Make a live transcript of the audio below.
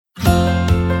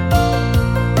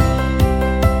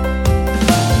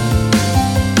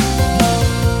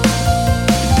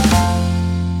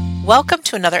Welcome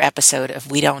to another episode of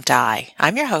We Don't Die.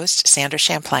 I'm your host, Sandra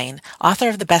Champlain, author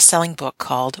of the best-selling book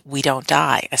called We Don't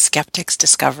Die, A Skeptic's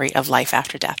Discovery of Life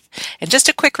After Death. And just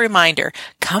a quick reminder,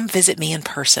 come visit me in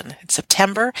person. In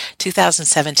September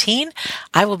 2017,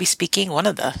 I will be speaking one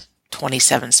of the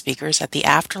 27 speakers at the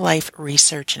Afterlife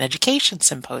Research and Education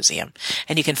Symposium.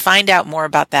 And you can find out more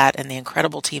about that and the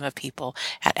incredible team of people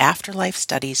at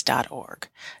afterlifestudies.org.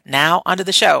 Now, onto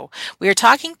the show. We are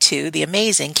talking to the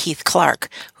amazing Keith Clark,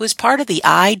 who is part of the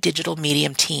iDigital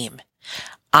Medium team.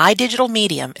 iDigital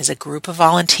Medium is a group of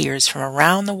volunteers from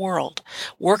around the world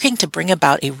working to bring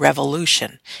about a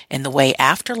revolution in the way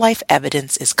afterlife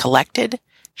evidence is collected,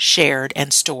 shared,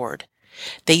 and stored.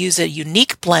 They use a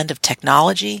unique blend of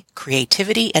technology,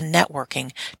 creativity, and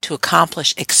networking to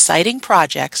accomplish exciting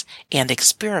projects and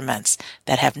experiments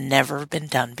that have never been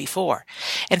done before.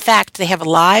 In fact, they have a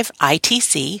live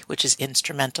ITC, which is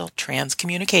Instrumental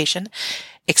Transcommunication,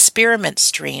 experiment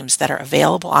streams that are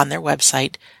available on their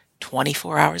website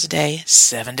 24 hours a day,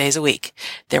 7 days a week.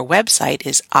 Their website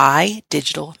is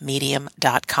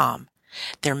idigitalmedium.com.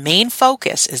 Their main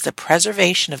focus is the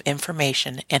preservation of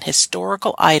information and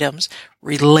historical items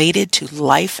related to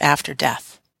life after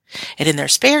death. And in their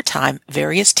spare time,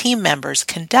 various team members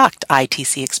conduct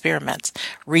ITC experiments,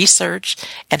 research,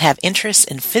 and have interests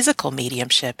in physical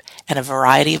mediumship and a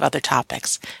variety of other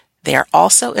topics. They are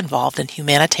also involved in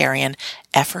humanitarian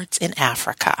efforts in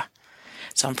Africa.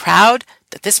 So I'm proud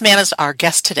that this man is our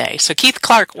guest today. So Keith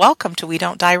Clark, welcome to We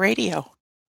Don't Die Radio.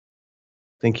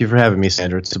 Thank you for having me,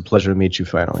 Sandra. It's a pleasure to meet you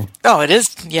finally. Oh, it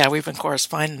is. Yeah, we've been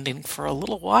corresponding for a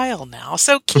little while now.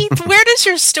 So, Keith, where does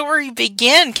your story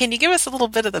begin? Can you give us a little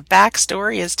bit of the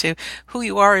backstory as to who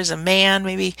you are as a man,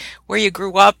 maybe where you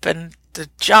grew up and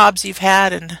the jobs you've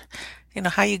had and,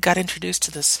 how you got introduced to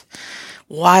this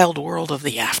wild world of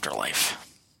the afterlife?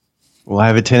 Well, I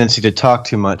have a tendency to talk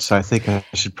too much, so I think I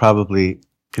should probably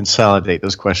consolidate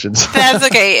those questions. That's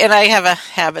okay. And I have a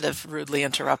habit of rudely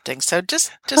interrupting. So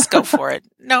just go for it.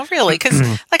 No, really. Because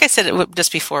like I said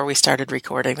just before we started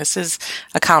recording, this is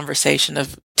a conversation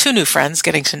of two new friends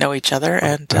getting to know each other.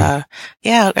 And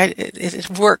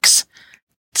it works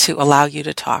to allow you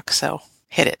to talk. So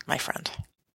hit it, my friend.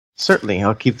 Certainly.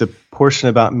 I'll keep the portion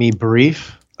about me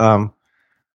brief. I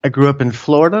grew up in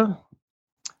Florida.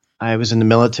 I was in the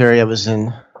military. I was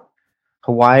in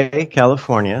Hawaii,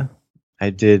 California. I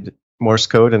did Morse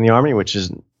code in the Army, which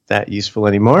isn't that useful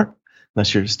anymore,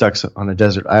 unless you're stuck on a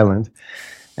desert island.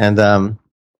 And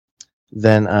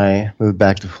then I moved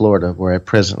back to Florida, where I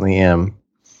presently am.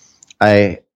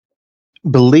 I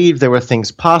believed there were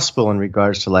things possible in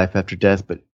regards to life after death,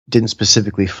 but didn't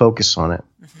specifically focus on it.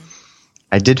 Mm-hmm.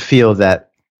 I did feel that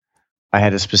I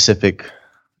had a specific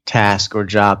task or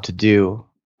job to do.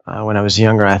 When I was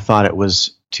younger, I thought it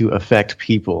was to affect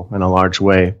people in a large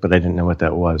way, but I didn't know what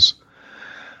that was.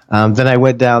 Then I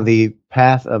went down the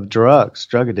path of drug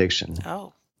addiction,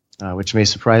 which may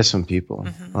surprise some people.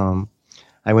 Mm-hmm.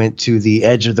 I went to the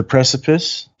edge of the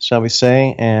precipice, shall we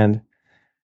say, and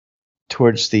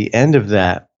towards the end of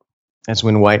that, that's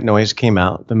when White Noise came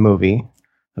out, the movie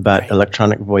about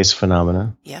electronic voice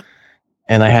phenomena. Yeah.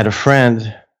 And I had a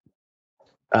friend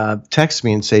text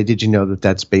me and say, "Did you know that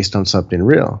that's based on something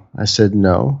real?" I said,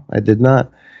 "No, I did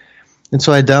not." And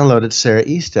so I downloaded Sarah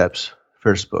Estep's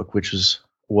first book, which was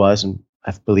and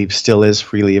I believe still is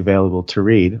freely available to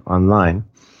read online.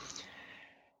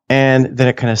 And then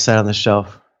it kind of sat on the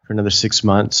shelf for another 6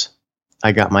 months.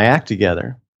 I got my act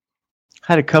together.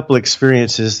 Had a couple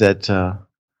experiences that I'm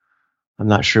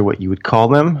not sure what you would call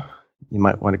them. You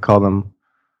might want to call them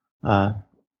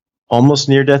almost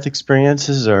near-death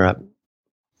experiences, or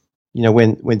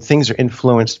when things are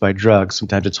influenced by drugs,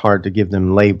 sometimes it's hard to give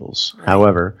them labels. Right.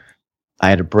 However, I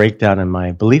had a breakdown in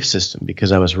my belief system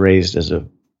because I was raised as a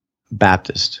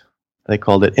Baptist. They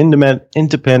called it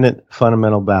Independent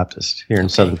Fundamental Baptist here in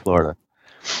Southern Florida.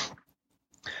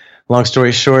 Long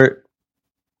story short,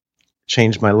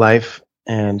 changed my life.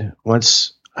 And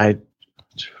once I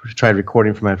tried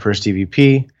recording for my first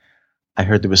EVP, I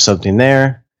heard there was something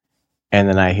there, and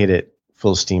then I hit it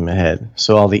full steam ahead.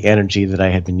 So all the energy that I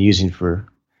had been using for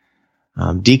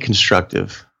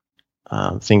deconstructive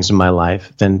things in my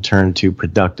life then turned to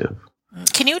productive.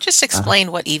 Can you just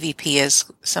explain what EVP is?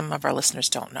 Some of our listeners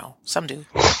don't know. Some do.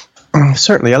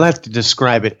 Certainly. I like to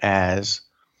describe it as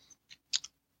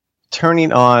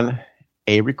turning on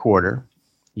a recorder.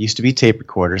 It used to be tape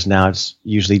recorders. Now it's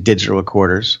usually digital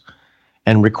recorders.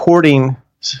 And recording,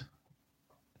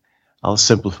 I'll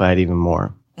simplify it even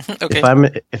more. Okay.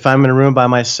 If I'm in a room by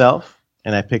myself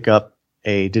and I pick up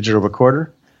a digital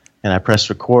recorder and I press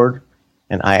record,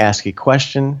 and I ask a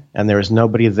question, and there is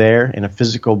nobody there in a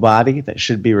physical body that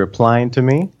should be replying to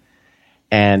me,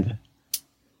 and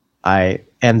I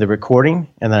end the recording,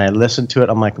 and then I listen to it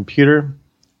on my computer.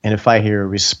 And if I hear a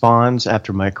response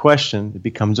after my question, it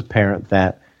becomes apparent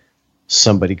that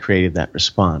somebody created that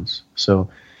response. So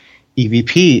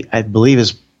EVP, I believe,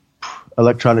 is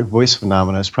electronic voice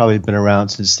phenomena, has probably been around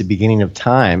since the beginning of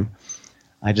time.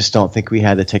 I just don't think we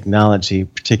had the technology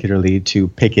particularly to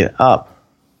pick it up.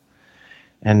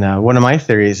 And one of my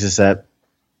theories is that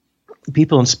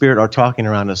people in spirit are talking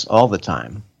around us all the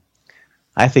time.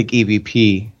 I think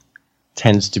EVP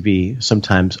tends to be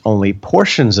sometimes only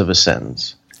portions of a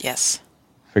sentence. Yes.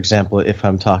 For example, if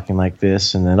I'm talking like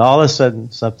this and then all of a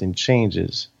sudden something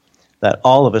changes, that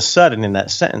all of a sudden in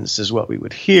that sentence is what we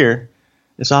would hear.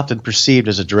 It's often perceived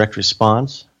as a direct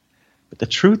response. But the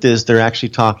truth is they're actually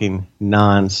talking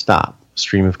non-stop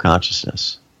stream of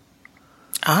consciousness.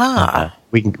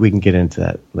 We can get into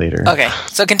that later. Okay,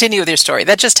 so continue with your story.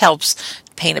 That just helps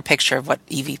paint a picture of what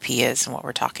EVP is and what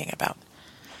we're talking about.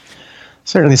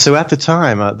 Certainly. So at the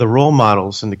time, the role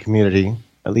models in the community,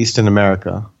 at least in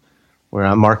America,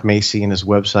 were Mark Macy and his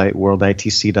website,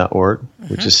 worlditc.org,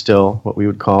 which is still what we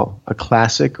would call a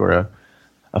classic or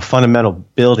a fundamental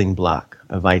building block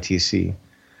of ITC,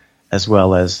 as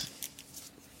well as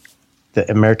the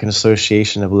American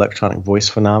Association of Electronic Voice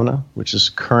Phenomena, which is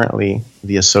currently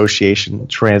the Association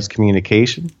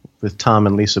Transcommunication with Tom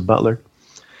and Lisa Butler.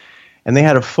 And they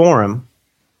had a forum,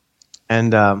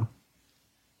 and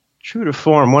true to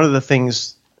form, one of the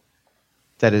things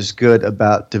that is good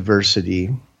about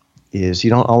diversity is you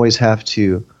don't always have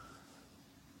to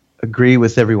agree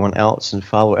with everyone else and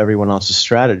follow everyone else's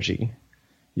strategy.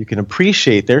 You can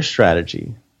appreciate their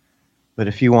strategy, but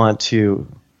if you want to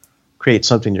create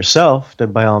something yourself,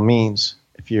 then by all means,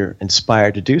 if you're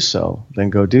inspired to do so, then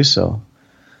go do so.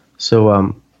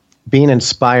 So being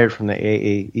inspired from the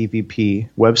AAEVP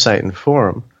website and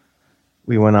forum,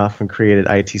 we went off and created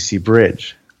ITC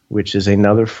Bridge, which is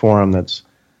another forum that's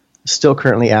still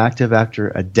currently active after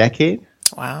a decade.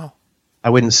 Wow. I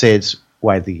wouldn't say it's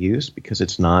widely used because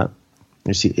it's not.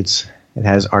 You see, it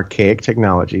has archaic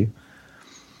technology.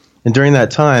 And during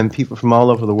that time, people from all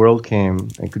over the world came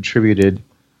and contributed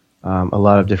a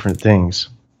lot of different things.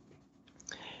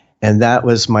 And that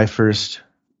was my first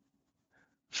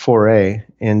foray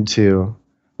into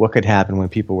what could happen when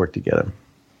people work together.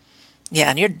 Yeah,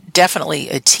 and you're definitely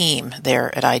a team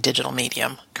there at iDigital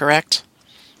Medium, correct?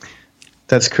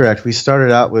 That's correct. We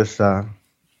started out with,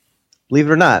 believe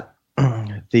it or not,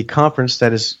 the conference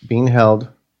that is being held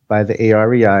by the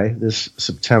AREI this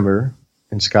September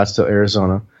in Scottsdale,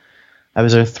 Arizona. I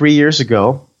was there 3 years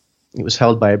ago. It was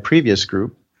held by a previous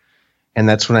group. And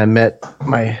that's when I met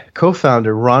my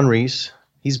co-founder, Ron Reese.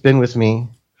 He's been with me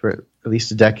for at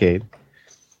least a decade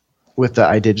with the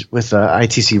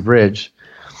ITC Bridge.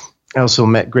 I also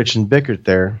met Gretchen Bickert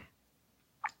there.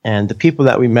 And the people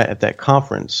that we met at that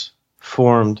conference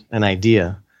formed an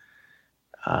idea.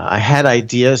 I had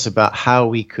ideas about how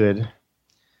we could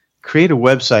create a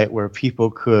website where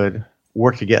people could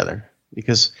work together.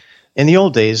 Because in the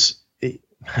old days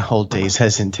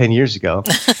as in 10 years ago,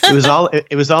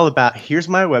 it was all about, here's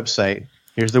my website,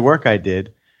 here's the work I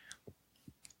did.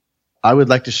 I would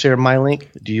like to share my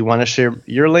link. Do you want to share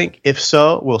your link? If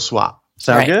so, we'll swap.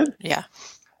 Sound good? Yeah.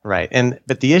 Right.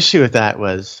 But the issue with that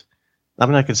was,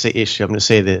 I'm not going to say issue, I'm going to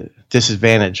say the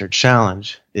disadvantage or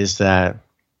challenge is that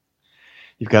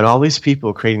you've got all these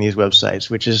people creating these websites,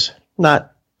 which is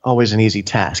not always an easy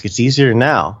task. It's easier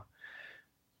now.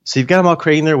 So you've got them all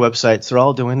creating their websites. They're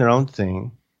all doing their own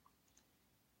thing.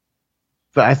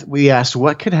 But we asked,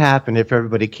 what could happen if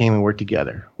everybody came and worked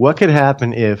together? What could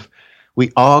happen if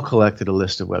we all collected a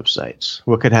list of websites?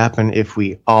 What could happen if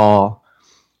we all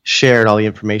shared all the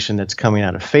information that's coming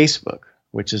out of Facebook,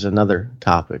 which is another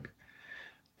topic?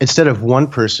 Instead of one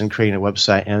person creating a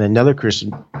website and another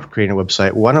person creating a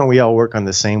website, why don't we all work on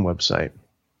the same website?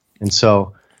 And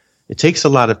so it takes a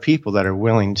lot of people that are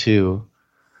willing to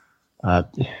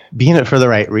be in it for the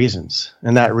right reasons.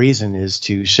 And that reason is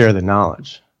to share the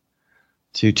knowledge,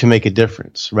 to make a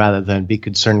difference, rather than be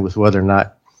concerned with whether or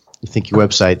not you think your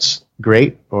website's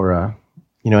great or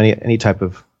any type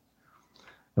of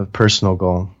personal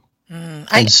goal.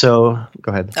 So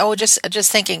go ahead. Oh,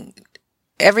 just thinking,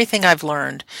 everything I've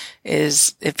learned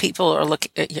is if people are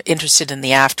interested in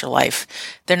the afterlife,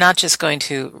 they're not just going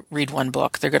to read one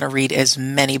book. They're going to read as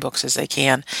many books as they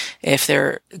can. If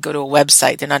they go to a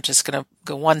website, they're not just going to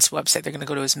go one website. They're going to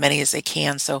go to as many as they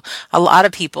can. So a lot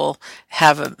of people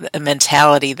have a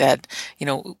mentality that,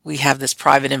 we have this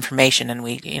private information and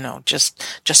we,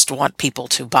 just want people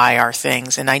to buy our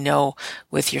things. And I know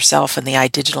with yourself and the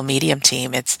iDigital Medium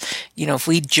team, it's, if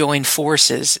we join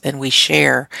forces and we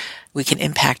share, we can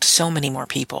impact so many more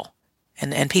people.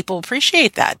 And people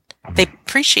appreciate that. They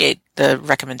appreciate the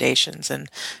recommendations and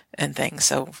things.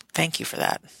 So thank you for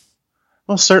that.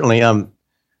 Well, certainly.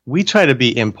 We try to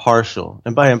be impartial.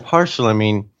 And by impartial, I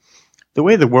mean the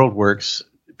way the world works,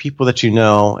 people that you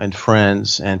know and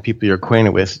friends and people you're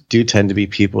acquainted with do tend to be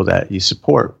people that you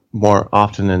support more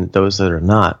often than those that are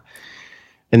not.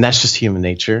 And that's just human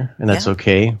nature, and that's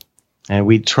okay. And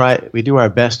we do our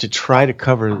best to try to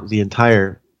cover the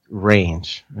entire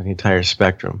range, the entire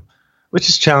spectrum, which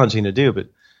is challenging to do.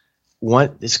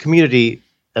 But this community,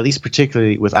 at least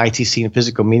particularly with ITC and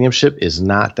physical mediumship, is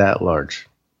not that large.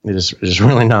 It is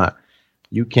really not.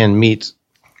 You can meet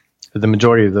the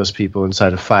majority of those people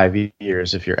inside of 5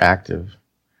 years if you're active.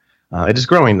 It is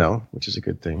growing, though, which is a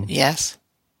good thing. Yes.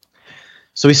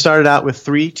 So we started out with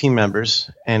 3 team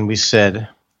members, and we said,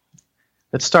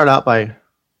 let's start out by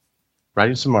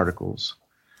writing some articles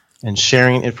and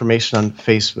sharing information on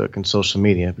Facebook and social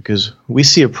media, because we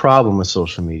see a problem with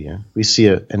social media. We see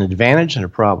an advantage and a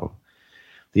problem.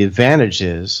 The advantage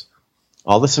is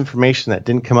all this information that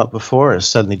didn't come up before is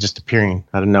suddenly just appearing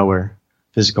out of nowhere.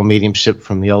 Physical mediumship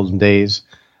from the olden days,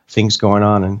 things going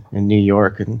on in New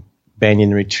York and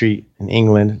Banyan Retreat in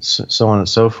England, so on and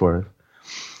so forth.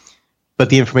 But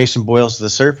the information boils to the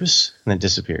surface and then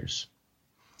disappears.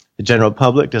 The general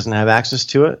public doesn't have access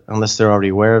to it unless they're already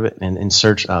aware of it and in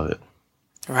search of it.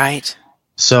 Right.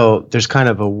 So there's kind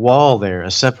of a wall there,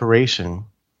 a separation,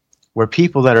 where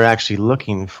people that are actually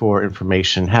looking for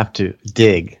information have to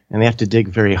dig, and they have to dig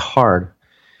very hard.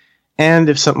 And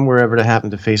if something were ever to happen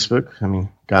to Facebook, I mean,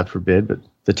 God forbid, but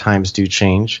the times do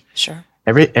change. Sure.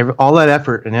 All that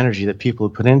effort and energy that people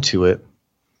have put into it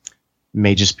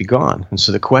may just be gone. And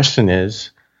so the question is,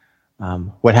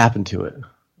 what happened to it?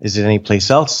 Is it any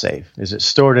place else safe? Is it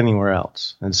stored anywhere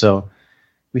else? And so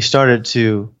we started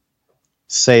to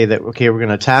say that, okay, we're going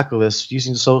to tackle this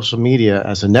using social media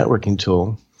as a networking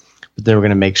tool, but then we're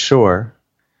going to make sure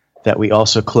that we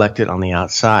also collect it on the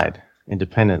outside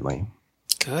independently.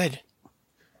 Good.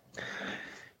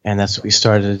 And that's what we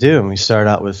started to do. And we started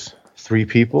out with 3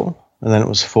 people, and then it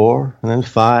was 4, and then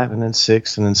 5, and then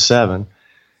 6, and then 7.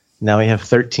 Now we have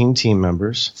 13 team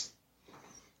members.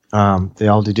 They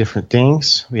all do different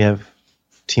things. We have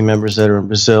team members that are in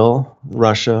Brazil,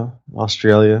 Russia,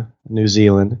 Australia, New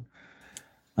Zealand.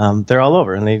 They're all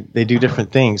over, and they do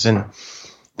different things. And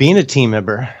being a team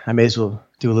member, I may as well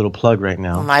do a little plug right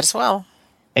now. Might as well.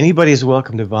 Anybody is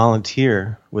welcome to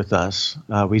volunteer with us.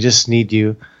 We just need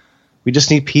you. We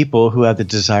just need people who have the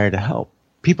desire to help.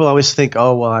 People always think,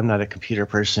 oh, well, I'm not a computer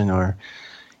person, or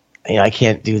I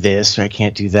can't do this, or I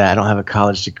can't do that. I don't have a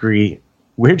college degree.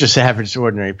 We're just average,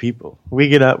 ordinary people. We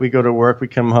get up, we go to work, we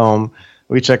come home,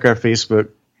 we check our Facebook,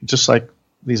 just like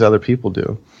these other people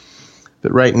do.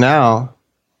 But right now,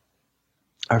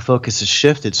 our focus has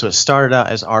shifted. So it started out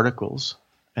as articles,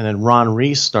 and then Ron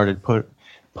Reese started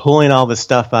pulling all the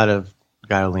stuff out of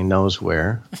God only knows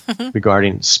where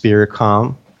regarding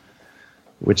Spiricom,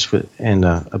 and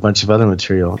a bunch of other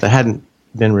material that hadn't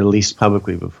been released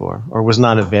publicly before or was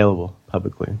not available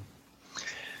publicly.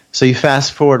 So you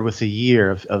fast forward with a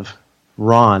year of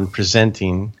Ron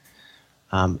presenting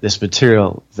this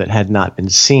material that had not been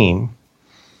seen,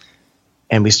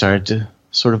 and we started to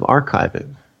sort of archive it.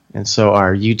 And so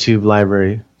our YouTube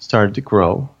library started to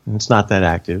grow, and it's not that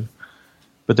active,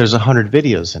 but there's 100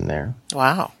 videos in there.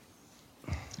 Wow.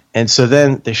 And so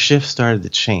then the shift started to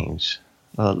change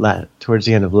towards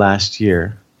the end of last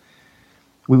year.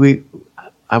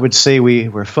 I would say we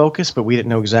were focused, but we didn't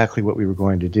know exactly what we were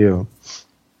going to do.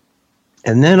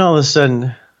 And then all of a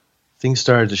sudden, things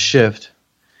started to shift.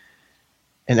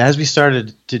 And as we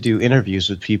started to do interviews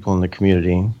with people in the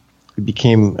community, we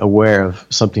became aware of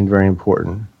something very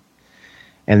important.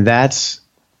 And that's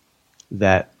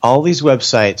that all these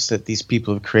websites that these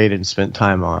people have created and spent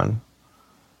time on,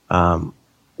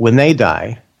 when they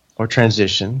die or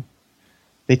transition,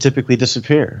 they typically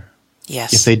disappear.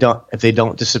 Yes. If they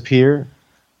don't disappear,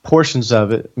 portions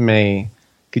of it may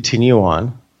continue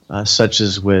on, such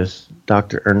as with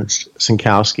Dr. Ernst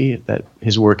Sinkowski, that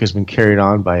his work has been carried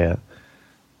on by I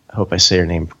hope I say her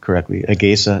name correctly,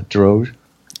 Agesa Droge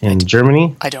in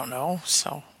Germany. I don't know,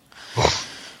 so.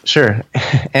 Sure.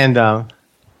 And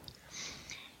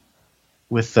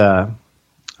with, I'm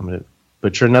going to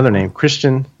butcher another name,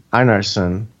 Christian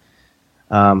Einarsson,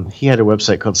 he had a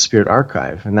website called Spirit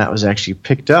Archive, and that was actually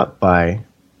picked up by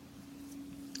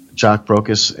Jock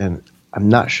Brokus, and I'm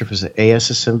not sure if it was the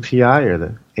ASSMPI or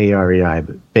the AREI,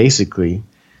 but basically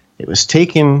it was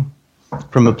taken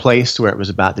from a place where it was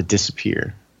about to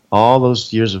disappear. All those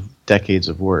decades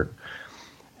of work,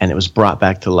 and it was brought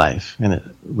back to life, and it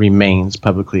remains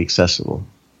publicly accessible.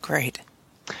 Great.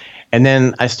 And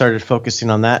then I started focusing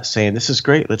on that, saying, this is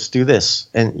great, let's do this.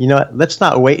 And you know what? Let's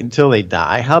not wait until they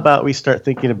die. How about we start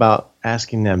thinking about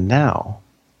asking them now?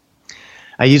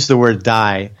 I use the word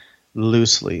die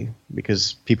loosely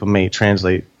because people may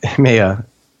resonate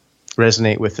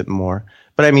with it more.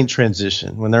 But I mean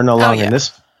transition, when they're no longer in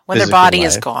this when their body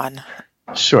is gone.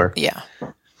 Sure. Yeah.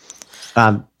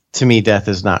 To me, death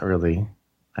is not really,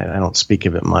 I don't speak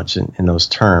of it much in those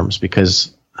terms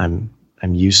because I'm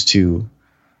used to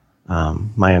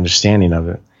my understanding of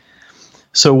it.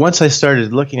 So once I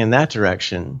started looking in that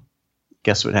direction,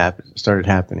 guess what started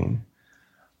happening?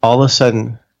 All of a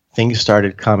sudden, things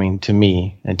started coming to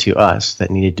me and to us that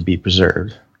needed to be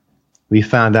preserved. We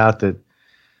found out that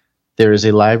there is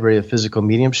a library of physical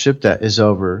mediumship that is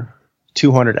over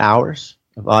 200 hours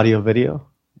of audio video.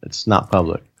 It's not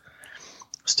public.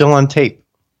 Still on tape.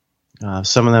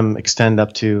 Some of them extend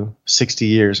up to 60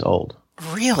 years old.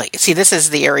 Really? See, this is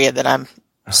the area that I'm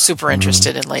super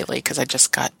interested in lately because I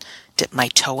just dipped my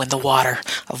toe in the water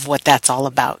of what that's all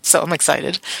about. So I'm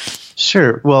excited.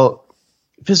 Sure. Well,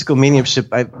 physical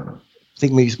mediumship, I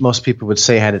think most people would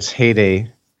say, had its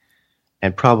heyday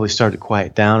and probably started to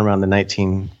quiet down around the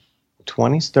 1920s,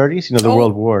 30s, the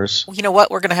world wars. You know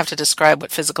what? We're going to have to describe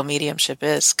what physical mediumship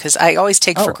is because I always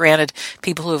take for granted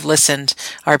people who have listened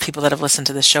are people that have listened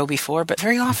to the show before, but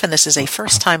very often this is a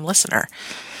first-time listener.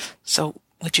 So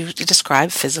would you describe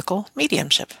physical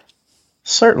mediumship?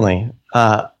 Certainly.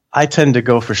 I tend to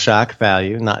go for shock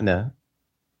value, not in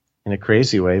a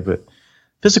crazy way, but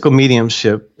physical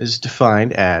mediumship is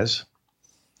defined as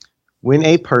when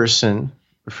a person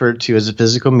referred to as a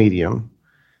physical medium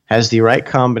has the right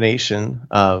combination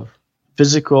of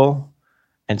physical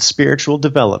and spiritual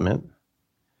development,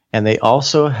 and they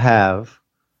also have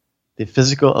the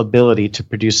physical ability to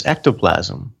produce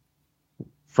ectoplasm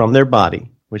from their body,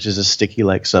 which is a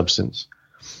sticky-like substance.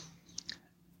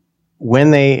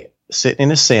 When they sit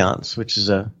in a seance, which is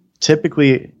a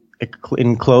typically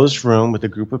enclosed room with a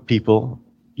group of people,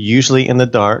 usually in the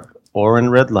dark or in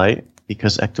red light,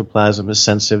 because ectoplasm is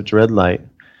sensitive to red light.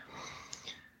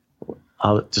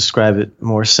 I'll describe it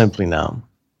more simply now.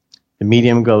 The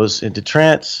medium goes into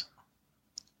trance.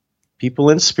 People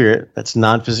in spirit, that's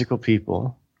non-physical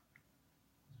people,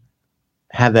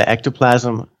 have the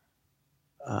ectoplasm,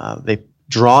 they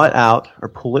draw it out or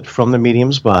pull it from the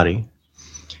medium's body,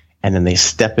 and then they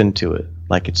step into it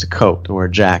like it's a coat or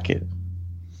a jacket.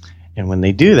 And when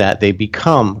they do that, they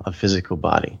become a physical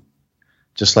body,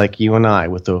 just like you and I,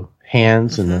 with the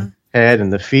hands and the head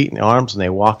and the feet and the arms, and they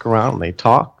walk around and they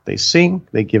talk, they sing,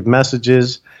 they give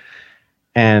messages,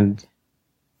 and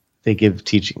they give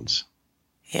teachings.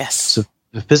 Yes. So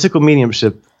the physical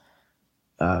mediumship,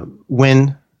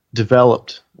 when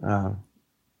developed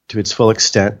to its full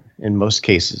extent in most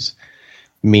cases,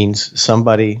 means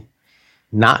somebody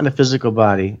not in a physical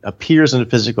body appears in a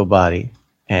physical body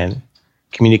and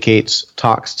communicates,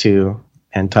 talks to,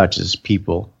 and touches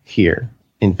people here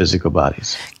in physical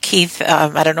bodies. Keith,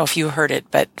 I don't know if you heard it,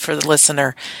 but for the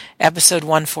listener, episode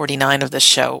 149 of the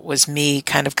show was me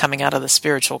kind of coming out of the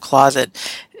spiritual closet,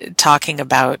 talking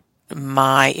about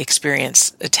my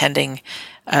experience attending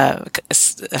a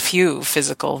few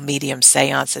physical medium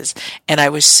seances. And I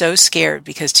was so scared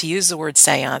because to use the word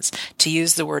seance, to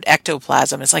use the word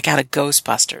ectoplasm, is like out of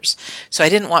Ghostbusters. So I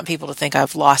didn't want people to think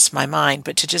I've lost my mind,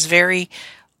 but to just very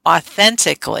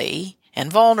authentically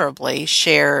and vulnerably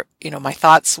share, my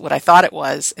thoughts, what I thought it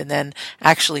was, and then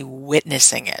actually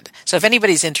witnessing it. So if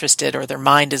anybody's interested or their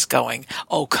mind is going,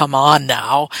 oh, come on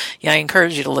now, I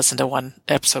encourage you to listen to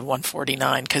episode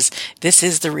 149 because this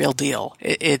is the real deal.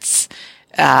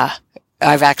 I've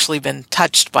actually been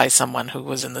touched by someone who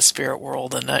was in the spirit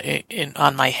world and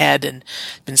on my head and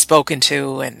been spoken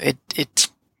to, and it's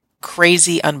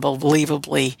crazy,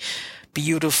 unbelievably,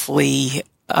 beautifully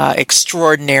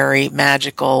extraordinary,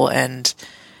 magical, and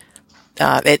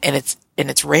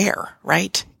it's rare,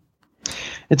 right?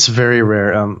 It's very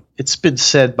rare. It's been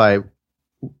said by,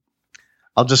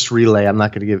 I'll just relay, I'm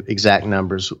not going to give exact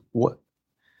numbers.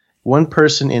 One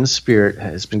person in spirit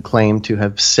has been claimed to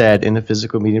have said in a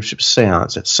physical mediumship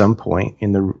seance at some point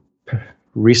in the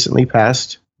recently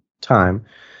past time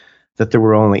that there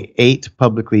were only 8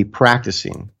 publicly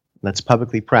practicing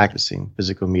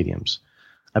physical mediums.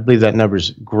 I believe that number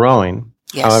is growing.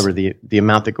 Yes. However, the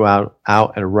amount that go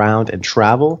out and around and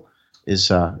travel is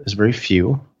very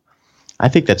few. I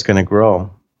think that's going to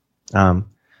grow.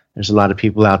 There's a lot of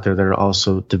people out there that are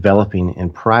also developing in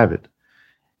private.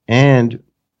 And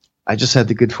I just had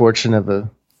the good fortune of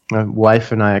my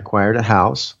wife and I acquired a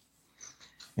house,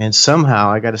 and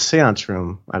somehow I got a seance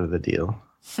room out of the deal.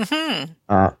 And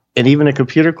even a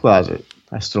computer closet.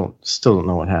 I still don't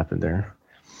know what happened there.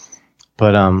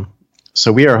 But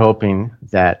so we are hoping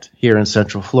that here in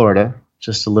Central Florida,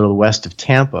 just a little west of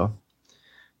Tampa,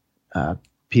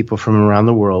 people from around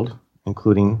the world,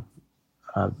 including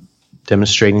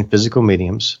demonstrating physical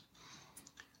mediums,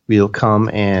 will come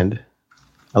and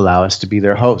allow us to be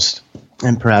their host.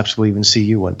 And perhaps we'll even see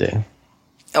you one day.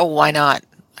 Oh, why not?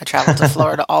 I travel to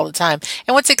Florida all the time.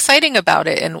 And what's exciting about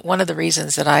it, and one of the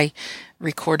reasons that I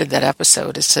recorded that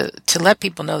episode, is to let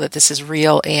people know that this is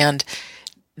real, and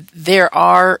there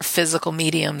are physical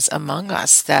mediums among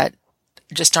us that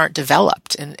just aren't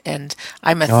developed. And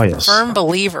I'm a firm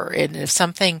believer in, if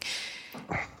something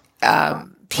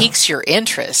piques your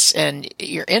interest and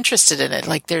you're interested in it,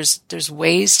 like there's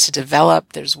ways to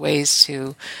develop, there's ways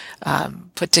to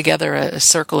put together a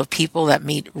circle of people that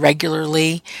meet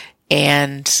regularly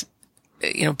and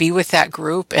be with that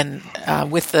group, and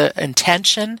with the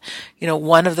intention,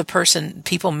 one of the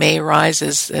people may rise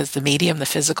as the medium, the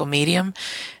physical medium.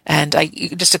 And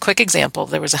just a quick example,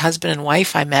 there was a husband and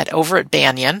wife I met over at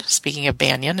Banyan, speaking of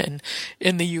Banyan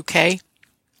in the UK.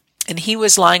 And he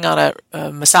was lying on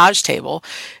a massage table,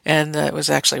 and it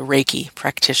was actually a Reiki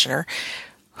practitioner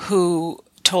who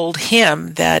told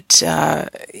him that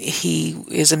he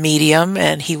is a medium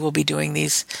and he will be doing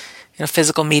these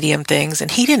physical medium things. And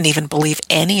he didn't even believe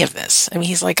any of this. I mean,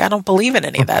 he's like, I don't believe in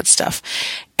any of that stuff.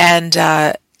 And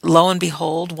lo and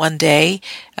behold, one day,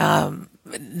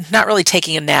 not really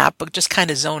taking a nap, but just kind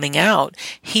of zoning out,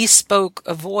 he spoke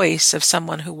a voice of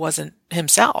someone who wasn't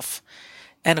himself.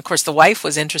 And of course, the wife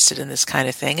was interested in this kind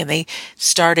of thing, and they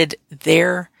started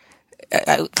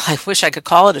I wish I could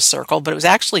call it a circle, but it was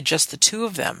actually just the two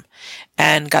of them,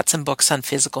 and got some books on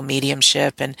physical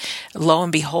mediumship. And lo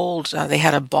and behold, they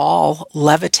had a ball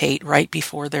levitate right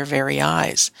before their very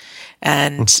eyes.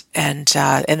 And then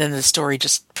the story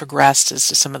just progressed as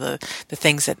to some of the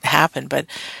things that happened. But,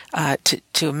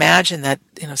 to imagine that,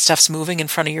 stuff's moving in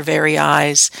front of your very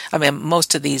eyes. I mean,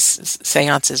 most of these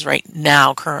seances right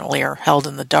now currently are held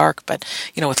in the dark, but,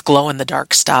 with glow in the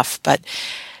dark stuff. But,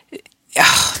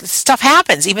 stuff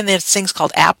happens. Even there's things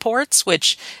called apports,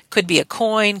 which could be a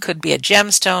coin, could be a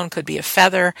gemstone, could be a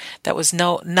feather that was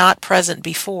not present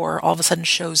before, all of a sudden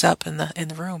shows up in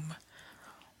the room.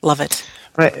 Love it.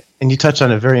 Right. And you touch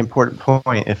on a very important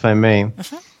point, if I may.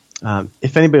 Mm-hmm.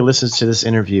 If anybody listens to this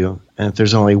interview, and if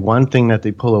there's only one thing that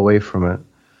they pull away from it,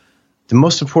 the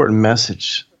most important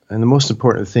message and the most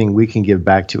important thing we can give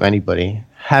back to anybody,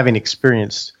 having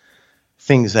experienced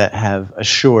things that have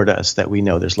assured us that we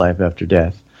know there's life after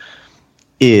death,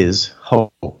 is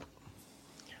hope.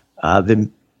 I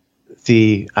don't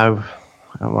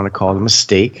want to call it a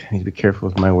mistake. I need to be careful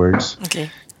with my words. Okay.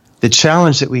 The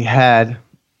challenge that we had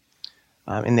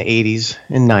in the 80s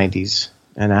and 90s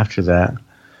and after that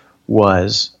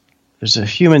was there's a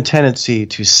human tendency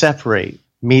to separate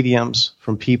mediums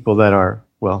from people that are,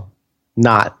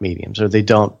 not mediums, or they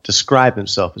don't describe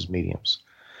themselves as mediums.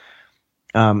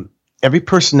 Every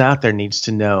person out there needs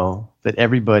to know that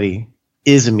everybody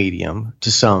is a medium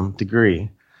to some degree,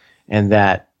 and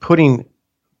that putting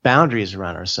boundaries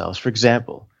around ourselves. For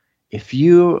example, if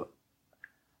you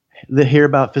hear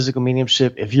about physical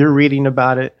mediumship, if you're reading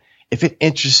about it, if it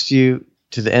interests you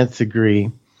to the nth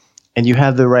degree, and you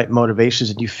have the right motivations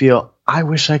and you feel, I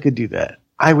wish I could do that.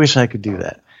 I wish I could do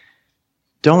that.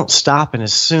 Don't stop and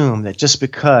assume that just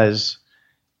because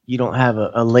you don't have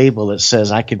a label that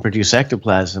says I can produce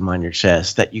ectoplasm on your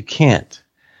chest, that you can't.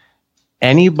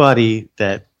 Anybody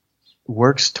that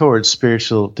works towards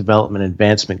spiritual development and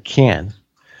advancement can.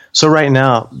 So right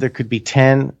now, there could be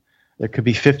 10, there could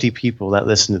be 50 people that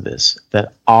listen to this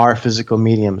that are physical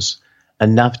mediums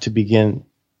enough to begin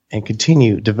and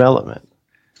continue development.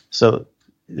 So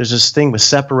there's this thing with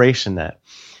separation that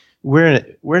we're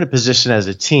in a position as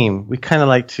a team. We kind of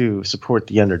like to support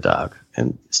the underdog.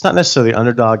 And it's not necessarily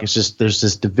underdog. It's just there's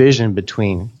this division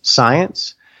between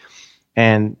science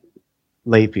and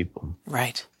lay people.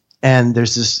 Right. And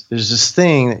there's this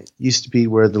thing that used to be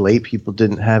where the lay people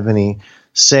didn't have any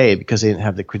say because they didn't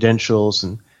have the credentials,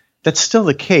 and that's still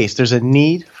the case. There's a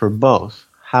need for both.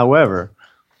 However,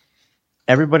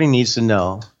 everybody needs to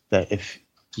know that if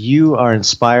you are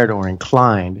inspired or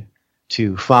inclined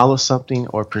to follow something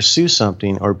or pursue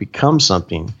something or become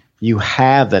something, you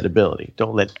have that ability.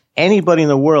 Don't let anybody in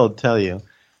the world tell you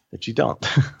that you don't.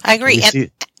 I agree.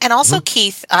 And also, mm-hmm.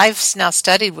 Keith, I've now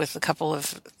studied with a couple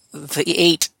of the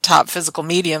 8 top physical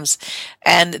mediums,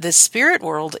 and the spirit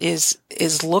world is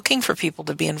looking for people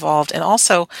to be involved. And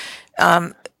also,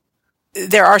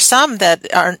 there are some that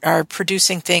are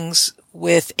producing things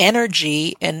with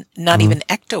energy and not mm-hmm. even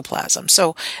ectoplasm.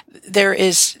 So there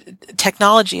is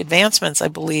technology advancements, I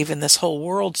believe, in this whole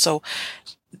world. So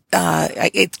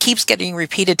it keeps getting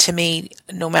repeated to me,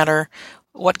 no matter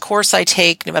what course I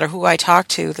take, no matter who I talk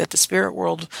to, that the spirit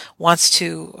world wants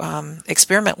to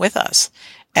experiment with us.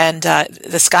 And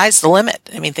the sky's the limit.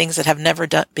 I mean, things that have never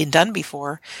been done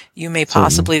before, you may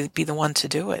possibly be the one to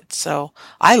do it. So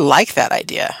I like that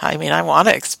idea. I mean, I want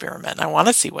to experiment. I want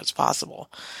to see what's possible.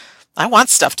 I want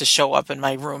stuff to show up in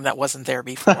my room that wasn't there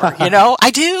before. You know,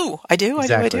 I do.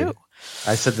 Exactly.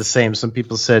 I said the same. Some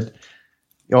people said,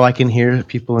 "Oh, I can hear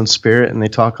people in spirit, and they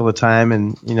talk all the time,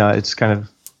 and you know, it's kind of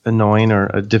annoying or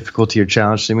a difficulty or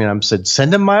challenge to me." And I said,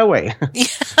 "Send them my way.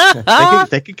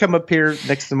 they could come up here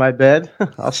next to my bed.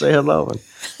 I'll say hello.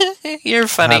 And You're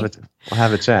funny. We'll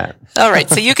have a chat." All right.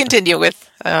 So you continue with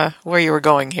where you were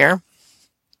going here.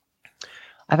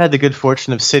 I've had the good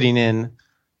fortune of sitting in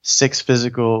 6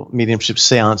 physical mediumship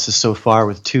seances so far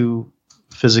with 2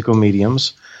 physical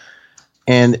mediums.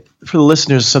 And for the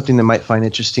listeners, something they might find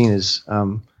interesting is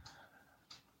I'm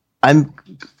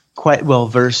quite well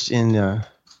versed in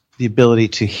the ability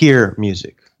to hear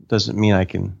music. Doesn't mean I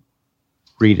can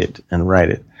read it and write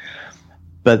it.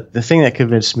 But the thing that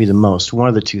convinced me the most, one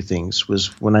of the 2 things,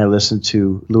 was when I listened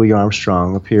to Louis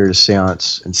Armstrong appear at a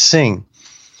seance and sing.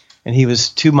 And he was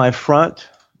to my front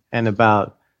and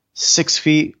about 6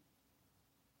 feet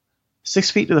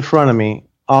to the front of me,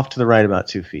 off to the right about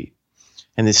 2 feet.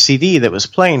 And the CD that was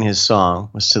playing his song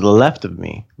was to the left of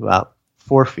me, about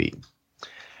 4 feet.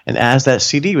 And as that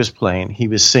CD was playing, he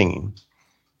was singing.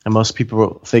 And most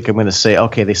people think I'm going to say,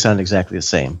 okay, they sound exactly the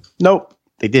same. Nope,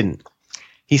 they didn't.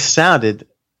 He sounded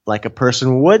like a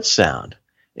person would sound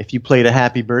if you played a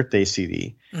happy birthday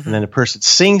CD, and then a person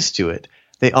sings to it.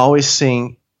 They always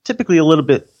sing typically a little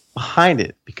bit behind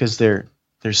it because they're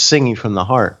singing from the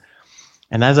heart.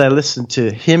 And as I listened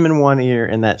to him in one ear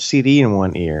and that CD in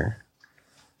one ear,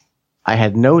 I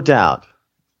had no doubt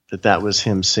that was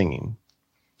him singing.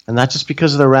 And not just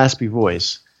because of the raspy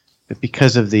voice, but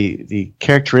because of the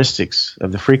characteristics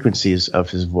of the frequencies of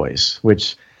his voice,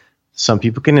 which some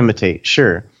people can imitate,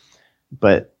 sure.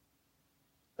 But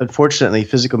unfortunately,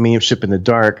 physical mediumship in the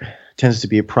dark tends to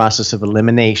be a process of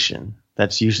elimination.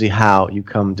 That's usually how you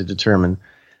come to determine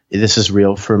this is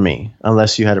real for me,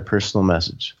 unless you had a personal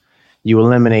message. You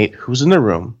eliminate who's in the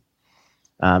room.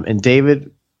 And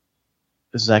David,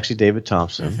 this is actually David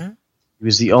Thompson. He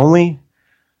was the only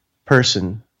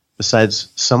person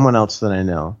besides someone else that I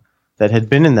know that had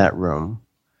been in that room.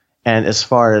 And as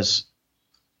far as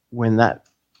when that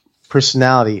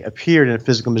personality appeared in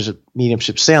physical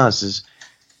mediumship seances,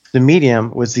 the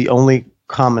medium was the only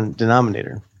common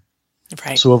denominator.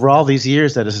 Right. So over all these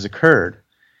years that has occurred,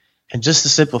 and just the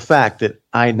simple fact that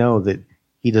I know that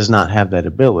he does not have that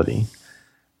ability,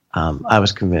 I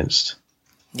was convinced.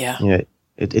 Yeah. You know,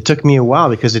 it took me a while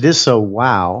because it is so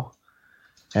wow,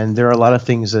 and there are a lot of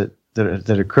things that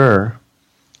occur.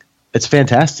 It's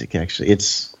fantastic, actually.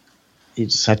 You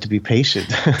just have to be patient.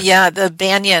 Yeah, the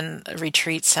Banyan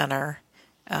Retreat Center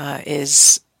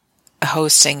is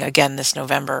hosting again this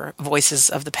November Voices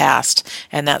of the Past,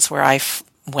 and that's where I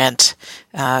went.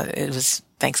 It was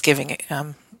Thanksgiving.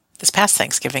 This past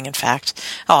Thanksgiving, in fact.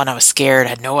 Oh, and I was scared. I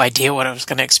had no idea what I was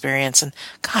going to experience. And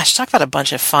gosh, talk about a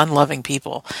bunch of fun-loving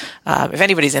people. If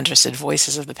anybody's interested,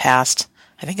 Voices of the Past,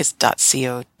 I think it's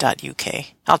 .co.uk.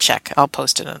 I'll check. I'll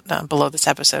post it below this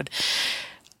episode.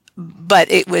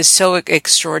 But it was so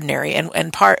extraordinary. And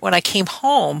when I came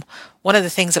home, one of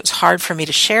the things that was hard for me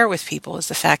to share with people is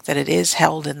the fact that it is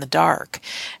held in the dark.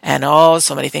 And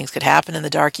so many things could happen in the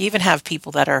dark. You even have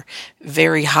people that are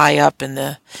very high up in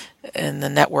the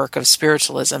network of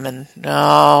spiritualism, and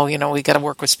we got to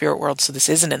work with spirit world, so this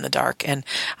isn't in the dark. And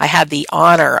I had the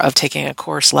honor of taking a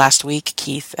course last week,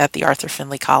 Keith, at the Arthur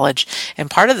Findlay College,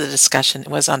 and part of the discussion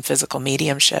was on physical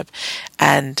mediumship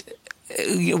and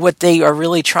what they are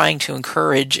really trying to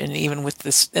encourage, and even with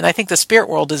this, and I think the spirit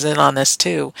world is in on this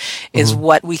too, is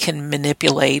what we can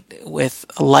manipulate with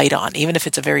a light on, even if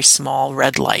it's a very small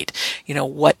red light. You know,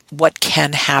 what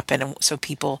can happen, and so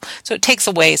it takes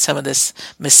away some of this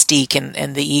mystique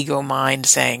and the ego mind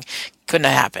saying, couldn't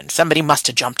have happened. Somebody must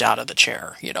have jumped out of the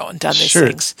chair, and done these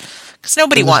things. Because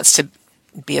nobody wants to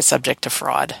be a subject to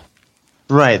fraud.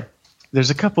 Right.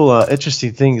 There's a couple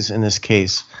interesting things in this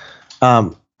case.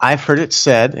 I've heard it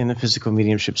said in a physical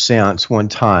mediumship seance one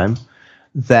time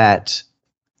that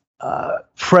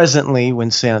presently,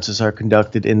 when seances are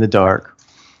conducted in the dark,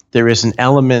 there is an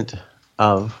element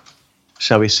of,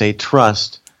 shall we say,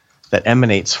 trust that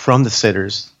emanates from the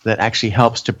sitters that actually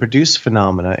helps to produce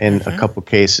phenomena in a couple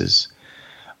cases.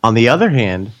 On the other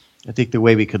hand, I think the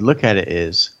way we could look at it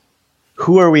is,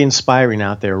 who are we inspiring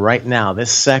out there right now,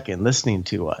 this second, listening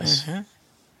to us?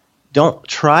 don't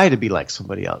try to be like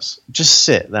somebody else. Just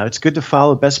sit. Now, it's good to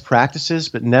follow best practices,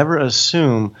 but never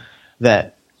assume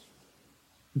that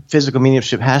physical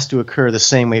mediumship has to occur the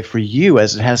same way for you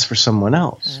as it has for someone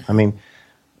else. I mean,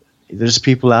 there's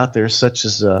people out there such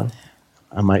as,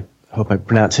 I might hope I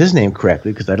pronounce his name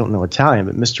correctly because I don't know Italian,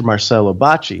 but Mr. Marcello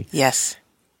Bacci. Yes.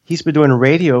 He's been doing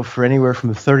radio for anywhere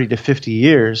from 30 to 50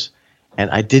 years,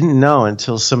 and I didn't know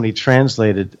until somebody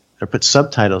translated or put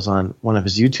subtitles on one of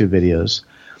his YouTube videos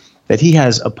that he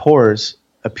has pores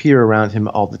appear around him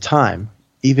all the time,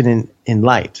 even in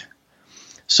light.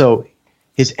 So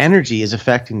his energy is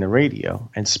affecting the radio,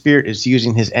 and spirit is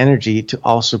using his energy to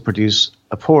also produce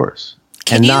pores.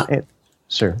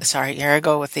 Sure. Sorry, here I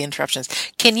go with the interruptions.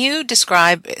 Can you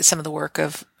describe some of the work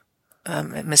of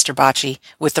Mr. Bacci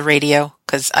with the radio?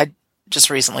 Because I just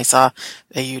recently saw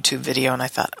a YouTube video, and I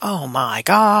thought, oh my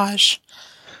gosh.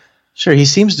 Sure. He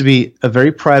seems to be a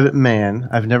very private man.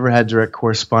 I've never had direct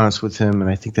correspondence with him, and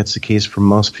I think that's the case for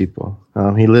most people.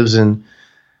 He lives in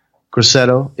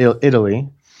Grosseto, Italy,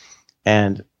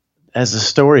 and as the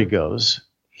story goes,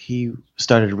 he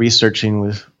started researching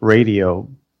with radio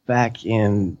back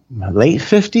in late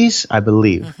 50s, I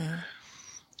believe. Mm-hmm.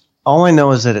 All I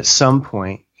know is that at some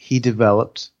point he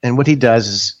developed, and what he does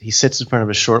is he sits in front of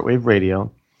a shortwave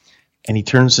radio and he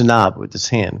turns the knob with his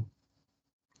hand.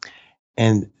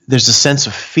 And there's a sense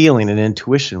of feeling and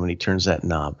intuition when he turns that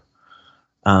knob.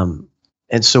 And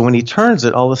so when he turns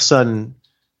it, all of a sudden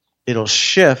it'll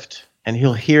shift and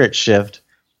he'll hear it shift,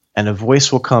 and a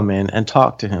voice will come in and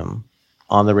talk to him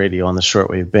on the radio, on the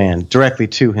shortwave band, directly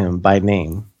to him by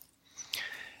name.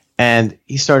 And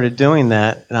he started doing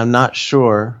that, and I'm not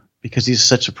sure, because he's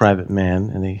such a private man,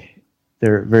 and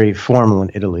they're very formal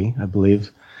in Italy, I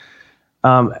believe.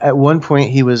 At one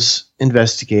point, he was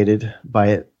investigated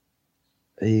by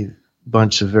a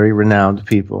bunch of very renowned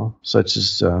people, such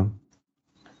as, I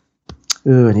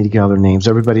need to get all their names,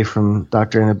 everybody from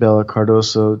Dr. Annabella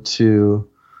Cardoso to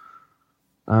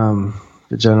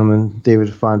the gentleman,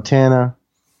 David Fontana,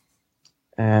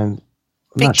 and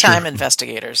big-time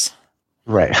investigators.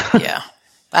 Right. Yeah.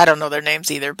 I don't know their names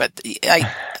either, but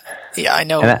I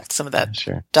know some of that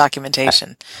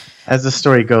documentation. As the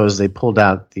story goes, they pulled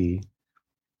out the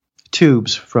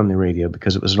tubes from the radio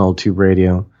because it was an old tube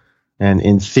radio. And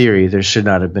in theory, there should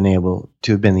not have been able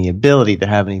to have been the ability to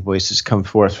have any voices come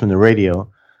forth from the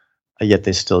radio, yet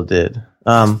they still did.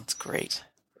 That's great.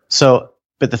 So,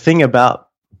 but the thing about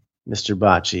Mr.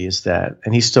 Bacci is that,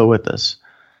 and he's still with us,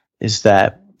 is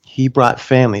that he brought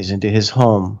families into his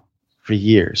home for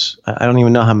years. I don't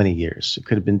even know how many years. It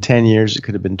could have been 10 years. It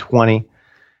could have been 20.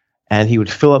 And he would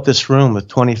fill up this room with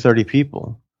 20, 30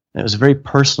 people. And it was a very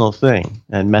personal thing.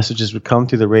 And messages would come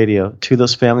through the radio to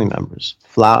those family members.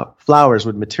 Flowers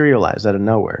would materialize out of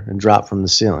nowhere and drop from the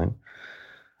ceiling.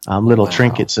 Little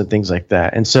trinkets and things like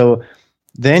that. And so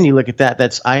then you look at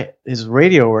that. His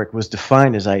radio work was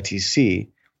defined as ITC.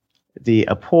 The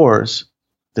pores,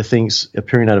 the things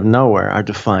appearing out of nowhere, are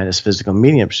defined as physical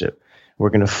mediumship. We're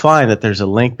going to find that there's a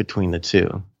link between the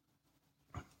two.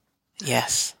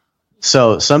 Yes.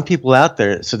 So some people out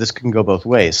there, so this can go both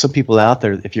ways. Some people out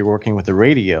there, if you're working with a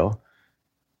radio,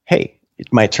 hey,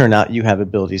 it might turn out you have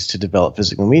abilities to develop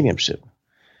physical mediumship.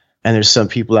 And there's some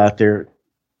people out there,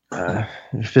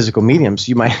 physical mediums,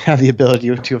 you might have the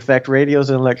ability to affect radios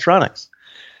and electronics.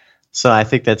 So I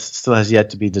think that still has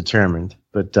yet to be determined.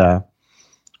 But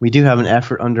we do have an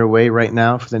effort underway right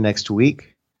now for the next week.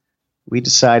 We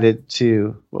decided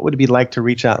what would it be like to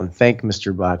reach out and thank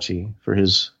Mr. Bacci for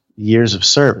his years of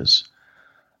service,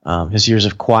 his years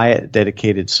of quiet,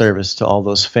 dedicated service to all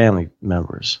those family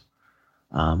members.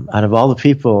 Out of all the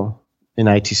people in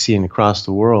ITC and across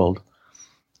the world,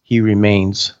 he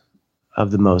remains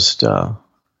of the most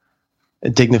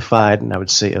dignified, and I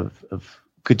would say of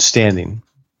good standing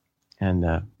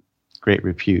and great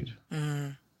repute.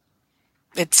 Mm.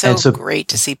 It's so great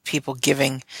to see people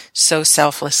giving so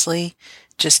selflessly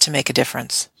just to make a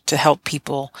difference, to help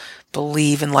people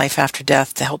believe in life after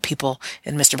death, to help people,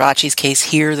 in Mr. Bacci's case,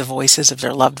 hear the voices of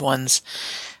their loved ones.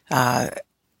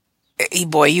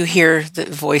 You hear the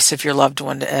voice of your loved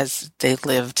one as they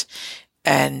lived,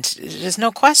 and there's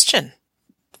no question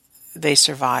they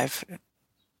survive.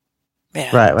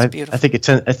 Man, right. it's beautiful. I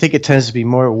think it tends to be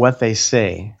more what they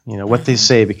say, what they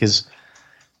say, because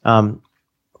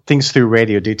things through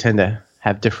radio do tend to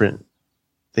have different.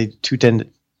 They tend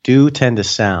to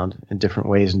sound in different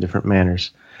ways and different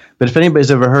manners. But if anybody's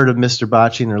ever heard of Mr.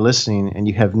 Bacci and they're listening, and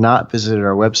you have not visited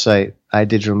our website,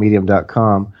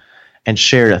 idigitalmedium.com, and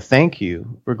shared a thank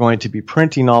you, we're going to be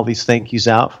printing all these thank yous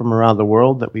out from around the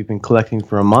world that we've been collecting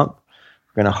for a month.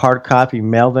 We're going to hard copy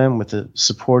mail them with the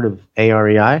support of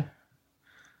AREI.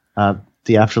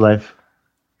 the Afterlife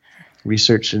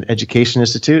Research and Education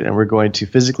Institute, and we're going to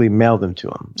physically mail them to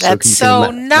him. That's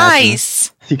so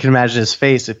nice. You can imagine his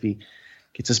face if he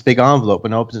gets this big envelope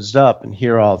and opens it up and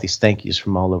hear all these thank yous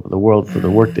from all over the world for the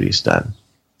work that he's done.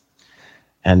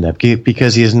 And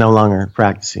because he is no longer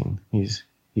practicing, he's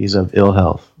of ill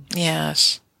health.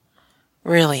 Yes.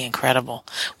 Really incredible.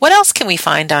 What else can we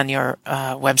find on your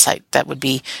website that would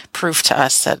be proof to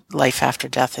us that life after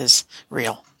death is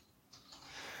real?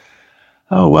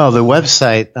 Oh, well, the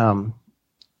website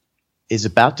is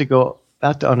about to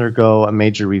undergo a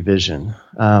major revision.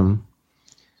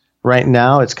 Right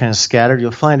now, it's kind of scattered.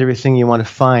 You'll find everything you want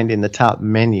to find in the top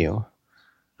menu.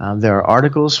 There are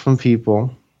articles from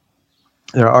people.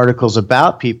 There are articles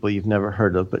about people you've never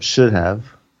heard of but should have.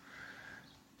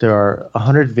 There are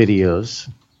 100 videos.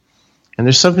 And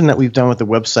there's something that we've done with the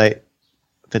website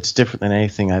that's different than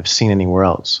anything I've seen anywhere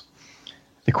else.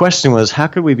 The question was, how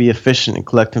could we be efficient and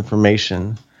collect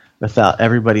information without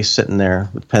everybody sitting there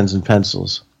with pens and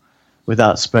pencils,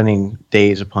 without spending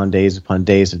days upon days upon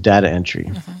days of data entry?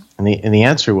 Mm-hmm. And the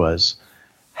answer was,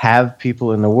 have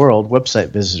people in the world, website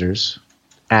visitors,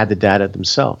 add the data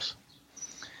themselves.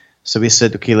 So we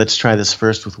said, okay, let's try this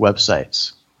first with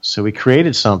websites. So we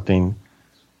created something.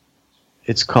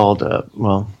 It's called,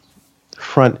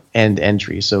 front-end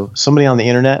entry. So somebody on the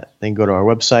internet, they can go to our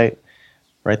website.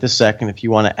 Right this second, if you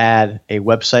want to add a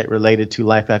website related to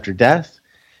life after death,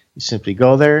 you simply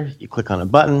go there, you click on a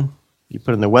button, you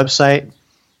put in the website,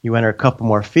 you enter a couple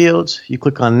more fields, you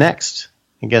click on next,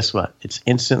 and guess what? It's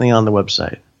instantly on the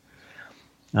website.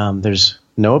 There's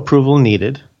no approval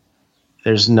needed.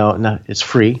 It's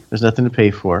free. There's nothing to pay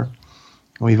for.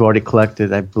 We've already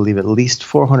collected, I believe, at least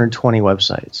 420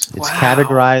 websites. It's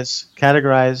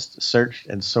categorized, searched,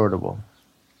 and sortable.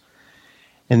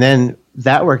 And then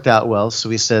that worked out well, so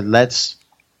we said, let's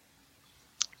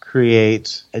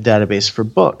create a database for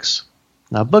books.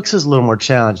 Now, books is a little more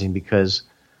challenging because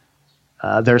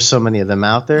there are so many of them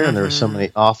out there, and there are so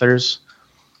many authors.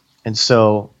 And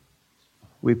so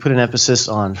we put an emphasis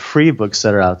on free books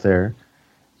that are out there,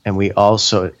 and we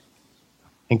also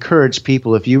encourage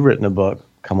people, if you've written a book,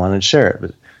 come on and share it.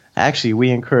 But actually,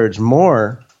 we encourage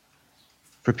more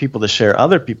for people to share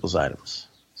other people's items.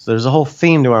 So there's a whole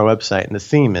theme to our website, and the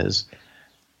theme is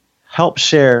help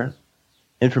share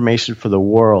information for the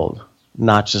world,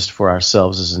 not just for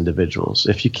ourselves as individuals,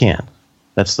 if you can.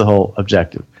 That's the whole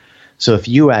objective. So if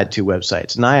you add 2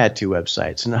 websites, and I add 2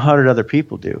 websites, and 100 other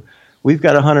people do, we've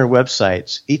got 100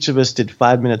 websites. Each of us did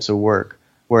 5 minutes of work,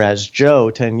 whereas Joe,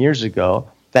 10 years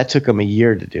ago, that took him a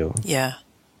year to do. Yeah.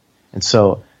 And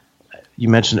so you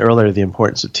mentioned earlier the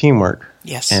importance of teamwork.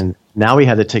 Yes. And now we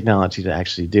have the technology to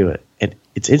actually do it.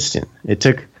 It's instant. It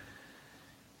took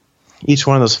each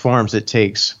one of those forms, it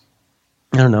takes,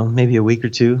 I don't know, maybe a week or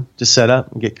 2 to set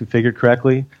up and get configured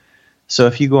correctly. So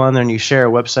if you go on there and you share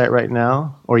a website right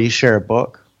now, or you share a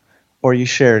book, or you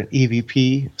share an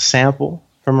EVP sample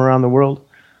from around the world,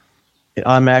 it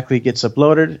automatically gets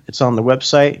uploaded. It's on the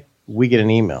website. We get an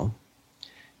email.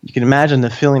 You can imagine the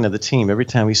feeling of the team every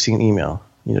time we see an email.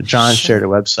 You know, John shared a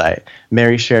website.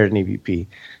 Mary shared an EVP.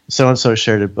 So-and-so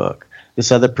shared a book.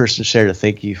 This other person shared a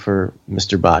thank you for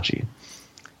Mr. Bocci.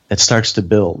 It starts to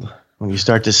build when you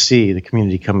start to see the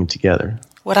community coming together.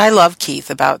 What I love, Keith,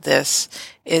 about this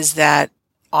is that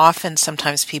often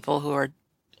sometimes people who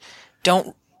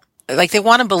don't they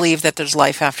want to believe that there's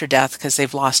life after death because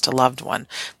they've lost a loved one,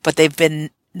 but they've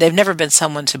never been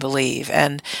someone to believe.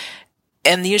 And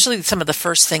usually some of the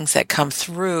first things that come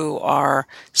through are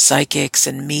psychics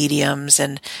and mediums.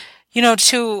 And,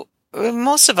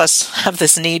 most of us have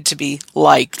this need to be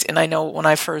liked. And I know when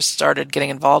I first started getting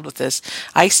involved with this,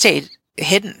 I stayed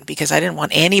hidden because I didn't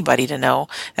want anybody to know.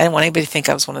 I didn't want anybody to think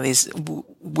I was one of these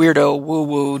weirdo,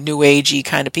 woo-woo, new agey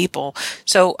kind of people.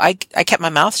 So I kept my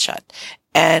mouth shut.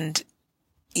 And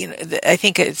I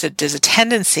think there's a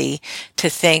tendency to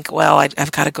think, well,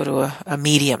 I've got to go to a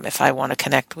medium if I want to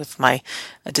connect with my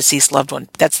deceased loved one.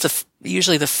 That's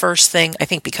usually the first thing, I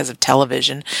think, because of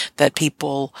television, that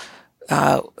people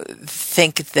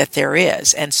think that there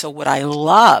is. And so what I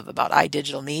love about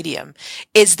iDigital Medium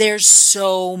is there's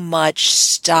so much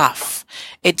stuff.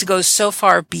 It goes so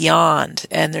far beyond,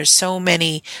 and there's so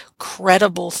many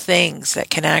credible things that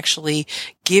can actually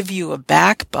give you a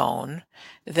backbone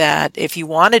that if you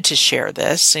wanted to share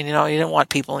this, and you didn't want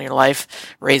people in your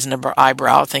life raising an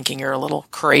eyebrow thinking you're a little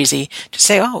crazy, to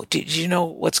say, oh, did you know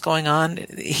what's going on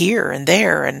here and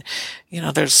there? And,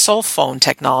 there's cell phone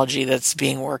technology that's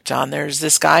being worked on. There's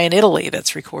this guy in Italy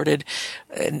that's recorded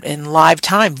in live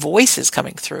time, voices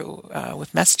coming through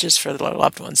with messages for the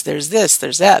loved ones. There's this,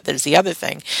 there's that, there's the other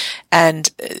thing. And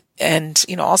and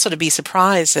also to be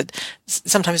surprised that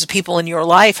sometimes the people in your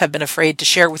life have been afraid to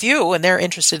share with you and they're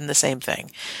interested in the same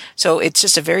thing. So it's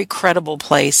just a very credible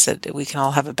place that we can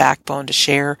all have a backbone to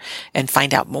share and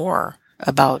find out more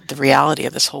about the reality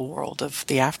of this whole world of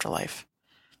the afterlife.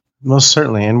 Most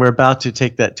certainly. And we're about to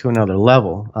take that to another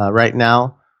level. Right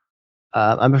now,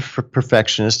 I'm a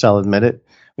perfectionist, I'll admit it.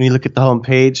 When you look at the home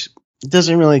page, it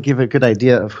doesn't really give a good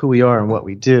idea of who we are and what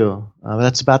we do.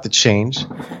 That's about to change.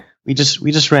 We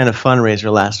just ran a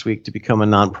fundraiser last week to become a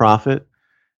nonprofit,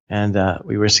 and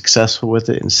we were successful with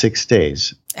it in 6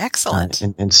 days. Excellent.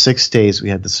 In 6 days, we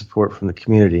had the support from the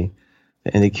community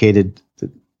that indicated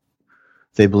that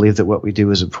they believe that what we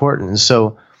do is important. And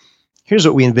so here's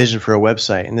what we envision for our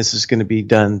website, and this is going to be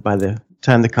done by the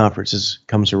time the conference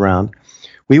comes around.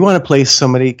 We want a place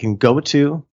somebody can go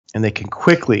to, and they can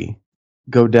quickly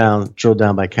drill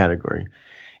down by category.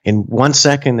 In 1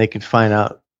 second, they can find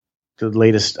out the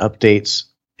latest updates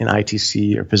in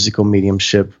ITC or physical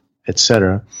mediumship,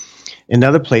 etc.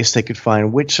 Another place they could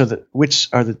find which are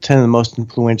the 10 of the most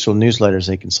influential newsletters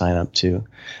they can sign up to.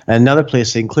 And another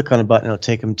place they can click on a button, it'll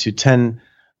take them to 10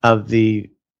 of the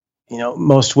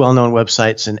most well-known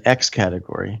websites in X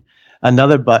category.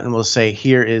 Another button will say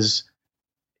here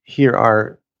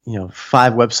are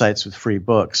 5 websites with free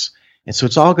books. And so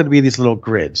it's all going to be these little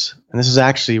grids. And this is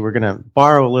actually, we're going to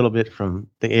borrow a little bit from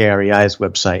the AREI's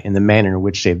website in the manner in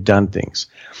which they've done things.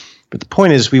 But the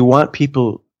point is, we want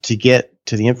people to get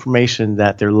to the information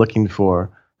that they're looking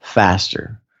for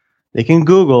faster. They can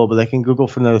Google, but they can Google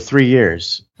for another 3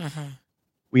 years. Mm-hmm.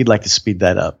 We'd like to speed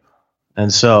that up.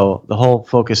 And so the whole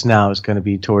focus now is going to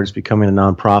be towards becoming a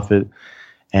nonprofit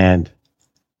and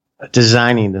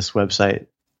designing this website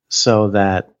so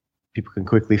that people can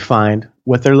quickly find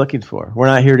what they're looking for. We're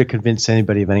not here to convince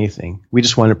anybody of anything. We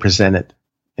just want to present it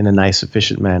in a nice,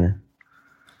 efficient manner.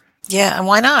 Yeah, and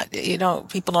why not?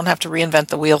 People don't have to reinvent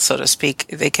the wheel, so to speak.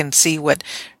 They can see what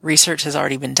research has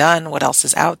already been done, what else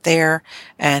is out there,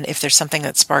 and if there's something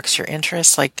that sparks your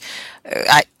interest, like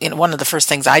one of the first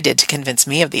things I did to convince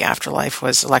me of the afterlife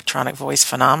was electronic voice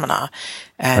phenomena,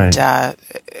 and right.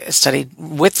 Studied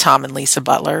with Tom and Lisa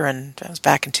Butler, and that was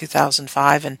back in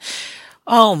 2005, and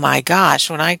oh my gosh,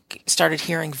 when I started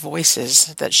hearing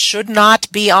voices that should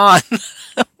not be on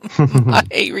my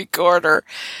recorder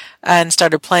and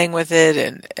started playing with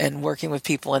it and working with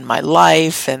people in my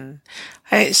life, and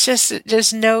it's just,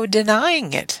 there's no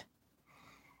denying it.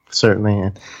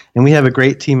 Certainly. And we have a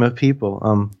great team of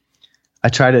people. I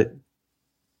try to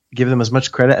give them as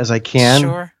much credit as I can.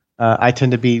 Sure. I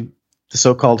tend to be the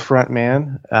so-called front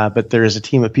man, but there is a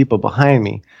team of people behind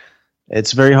me.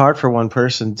 It's very hard for one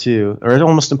person or it's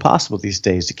almost impossible these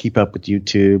days to keep up with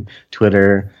YouTube,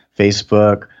 Twitter,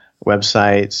 Facebook,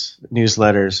 websites,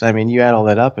 newsletters. I mean, you add all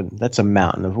that up, and that's a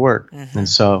mountain of work. Mm-hmm. And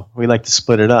so we like to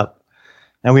split it up.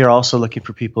 And we are also looking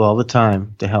for people all the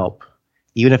time to help,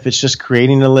 even if it's just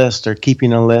creating a list or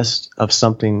keeping a list of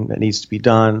something that needs to be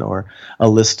done or a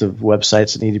list of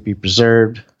websites that need to be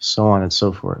preserved, so on and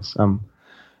so forth.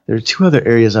 There are 2 other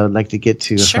areas I would like to get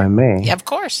to, Sure. if I may. Yeah, of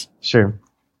course. Sure.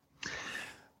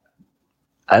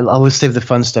 I'll save the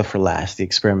fun stuff for last, the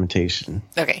experimentation.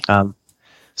 Okay.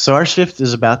 So our shift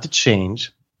is about to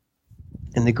change,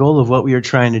 and the goal of what we are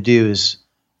trying to do is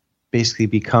basically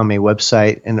become a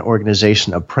website and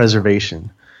organization of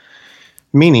preservation,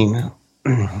 meaning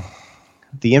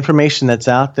the information that's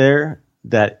out there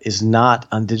that is not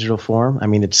on digital form, I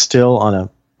mean, it's still on a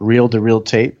reel-to-reel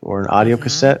tape or an audio Mm-hmm.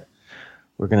 cassette.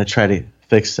 We're going to try to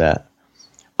fix that.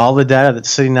 All the data that's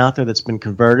sitting out there that's been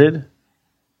converted,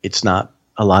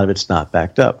 a lot of it's not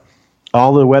backed up.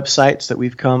 All the websites that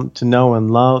we've come to know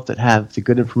and love that have the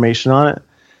good information on it,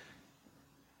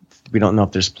 we don't know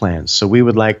if there's plans. So we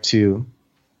would like to,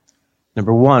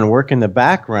 number one, work in the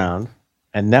background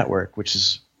and network, which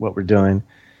is what we're doing,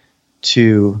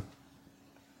 to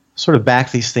sort of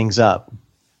back these things up.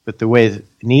 But the way it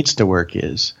needs to work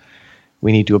is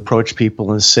we need to approach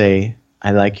people and say,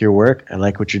 I like your work. I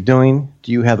like what you're doing.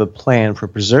 Do you have a plan for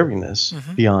preserving this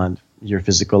beyond your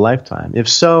physical lifetime? If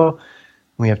so,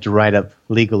 we have to write up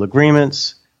legal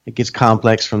agreements. It gets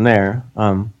complex from there,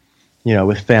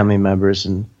 with family members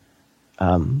and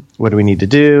what do we need to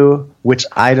do, which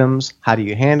items, how do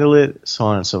you handle it, so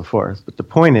on and so forth. But the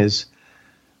point is,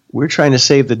 we're trying to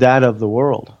save the data of the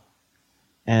world.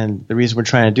 And the reason we're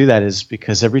trying to do that is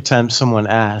because every time someone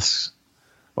asks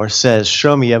or says,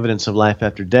 show me evidence of life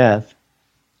after death,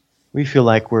 we feel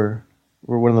like we're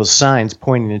one of those signs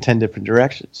pointing in 10 different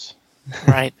directions.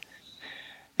 Right.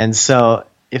 And so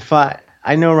if I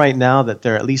know right now that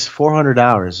there are at least 400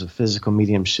 hours of physical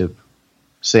mediumship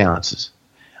seances.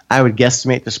 I would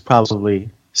guesstimate there's probably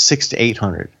 600 to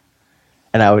 800.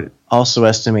 And I would also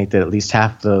estimate that at least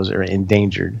half of those are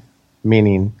endangered,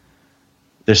 meaning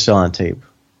they're still on tape.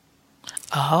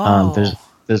 Oh.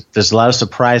 There's a lot of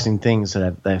surprising things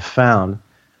that I've found.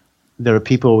 There are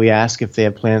people we ask if they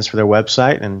have plans for their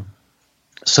website, and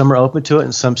some are open to it,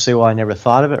 and some say, well, I never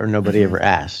thought of it, or nobody ever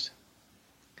asked.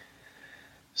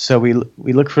 So we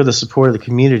look for the support of the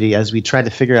community as we try to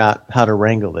figure out how to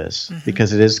wrangle this,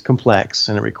 because it is complex,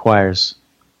 and it requires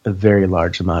a very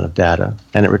large amount of data,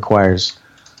 and it requires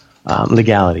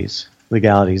legalities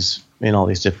in all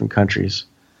these different countries.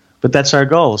 But that's our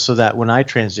goal, so that when I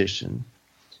transition,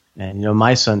 and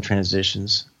my son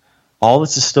transitions, all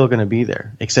this is still going to be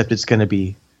there, except it's going to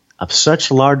be of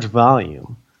such large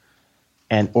volume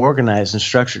and organized and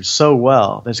structured so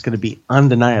well that it's going to be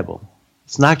undeniable.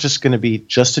 It's not just going to be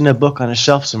just in a book on a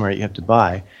shelf somewhere you have to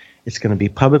buy. It's going to be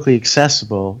publicly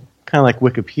accessible, kind of like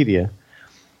Wikipedia.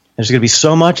 There's going to be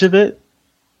so much of it,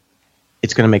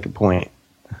 it's going to make a point.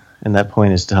 And that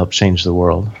point is to help change the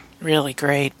world. Really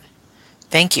great.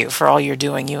 Thank you for all you're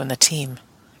doing, you and the team.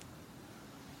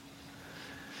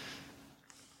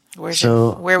 Where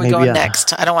are we going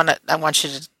next? I want you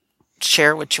to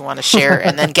share what you want to share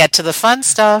and then get to the fun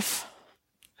stuff.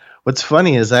 What's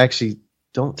funny is I actually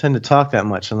don't tend to talk that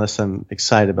much unless I'm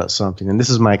excited about something, and this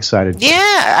is my excited part.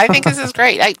 Yeah, I think this is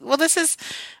great.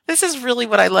 This is really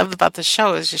what I love about the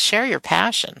show, is just share your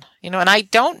passion. And I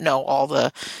don't know all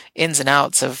the ins and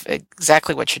outs of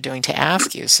exactly what you're doing to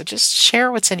ask you. So just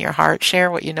share what's in your heart, share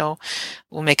what you know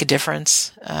will make a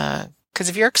difference. Because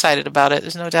if you're excited about it,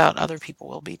 there's no doubt other people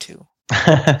will be too.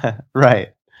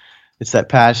 Right. It's that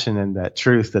passion and that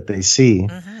truth that they see.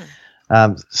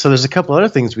 So there's a couple other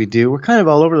things we do. We're kind of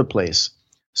all over the place.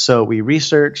 So we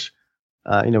research,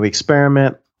 we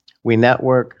experiment, we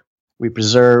network, we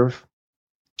preserve,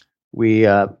 we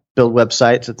build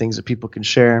websites of things that people can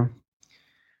share.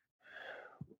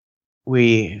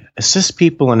 We assist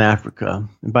people in Africa.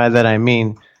 And by that I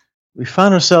mean, we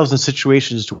found ourselves in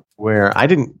situations where I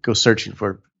didn't go searching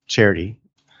for charity.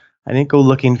 I didn't go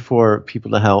looking for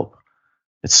people to help.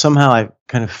 It's somehow I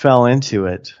kind of fell into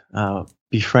it,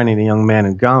 befriending a young man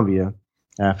in Gambia,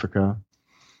 Africa.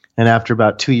 And after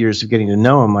about 2 years of getting to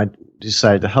know him, I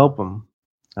decided to help him.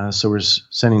 So we're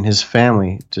sending his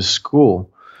family to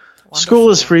school. Wonderful. School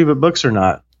is free, but books are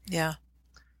not. Yeah.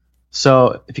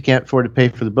 So if you can't afford to pay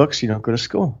for the books, you don't go to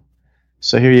school.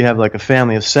 So here you have like a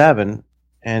family of 7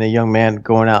 and a young man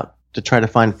going out to try to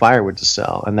find firewood to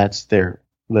sell, and that's their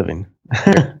living.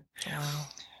 Wow.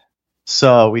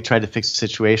 So we tried to fix the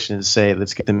situation and say,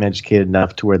 let's get them educated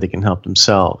enough to where they can help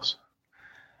themselves.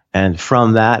 And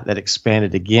from that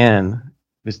expanded again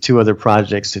with 2 other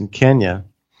projects in Kenya.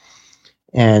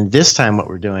 And this time what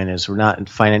we're doing is we're not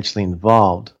financially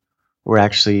involved. We're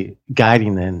actually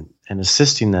guiding them and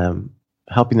assisting them,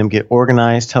 helping them get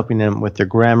organized, helping them with their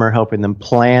grammar, helping them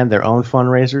plan their own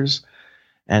fundraisers.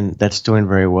 And that's doing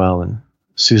very well. And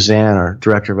Suzanne, our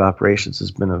director of operations,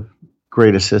 has been of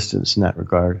great assistance in that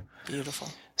regard. Beautiful.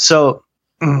 So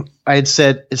I had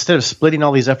said, instead of splitting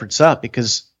all these efforts up,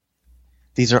 because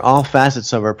these are all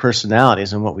facets of our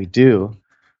personalities and what we do,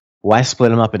 why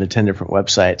split them up into 10 different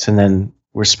websites? And then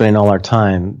we're spending all our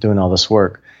time doing all this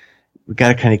work. We got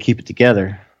to kind of keep it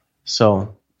together.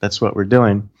 So that's what we're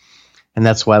doing. And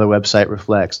that's why the website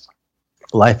reflects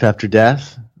life after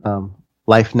death,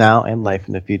 life now, and life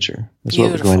in the future. That's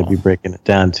Beautiful. What we're going to be breaking it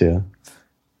down to.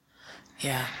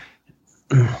 Yeah.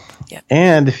 Yeah.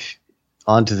 And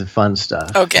on to the fun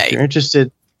stuff. Okay. If you're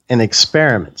interested in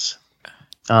experiments.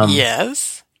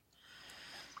 Yes.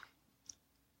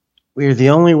 We are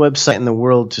the only website in the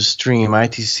world to stream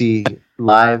ITC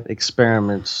live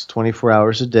experiments 24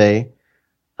 hours a day,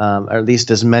 or at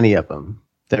least as many of them.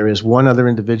 There is one other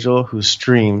individual who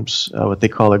streams what they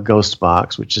call a ghost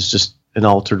box, which is just an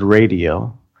altered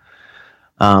radio.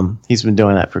 He's been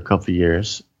doing that for a couple of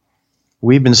years.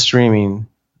 We've been streaming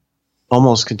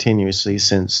almost continuously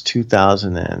since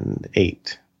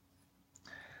 2008.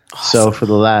 Awesome. So for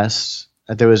the last,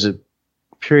 there was a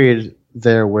period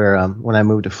there where when I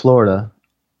moved to Florida,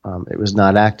 it was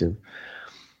not active.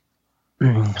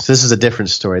 So this is a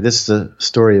different story. This is a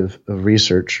story of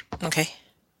research. Okay.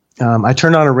 I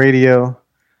turned on a radio.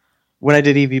 When I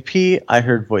did EVP, I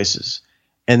heard voices.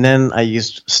 And then I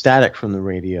used static from the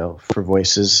radio for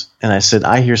voices. And I said,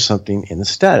 I hear something in the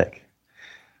static.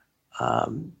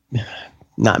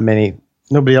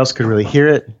 Nobody else could really hear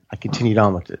it. I continued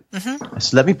on with it. I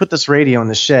said, let me put this radio in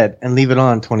the shed and leave it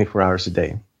on 24 hours a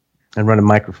day and run a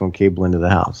microphone cable into the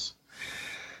house.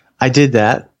 I did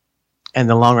that. And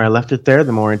the longer I left it there,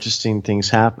 the more interesting things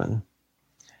happened.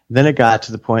 Then it got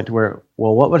to the point where,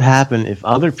 well, what would happen if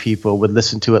other people would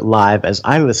listen to it live as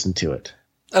I listened to it?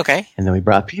 Okay. And then we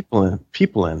brought people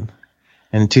in.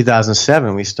 And in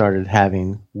 2007, we started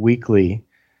having weekly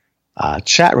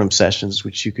chat room sessions,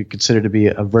 which you could consider to be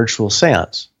a virtual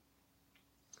seance.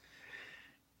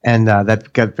 And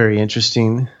that got very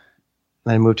interesting.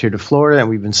 Then I moved here to Florida, and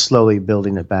we've been slowly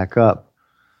building it back up.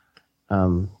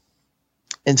 And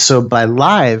so by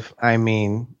live, I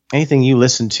mean anything you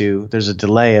listen to, there's a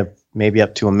delay of maybe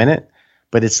up to a minute,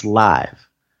 but it's live.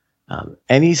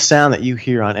 Any sound that you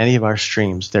hear on any of our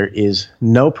streams, there is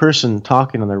no person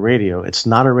talking on the radio. It's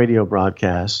not a radio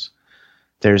broadcast.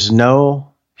 There's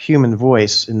no human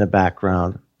voice in the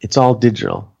background. It's all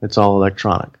digital. It's all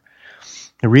electronic.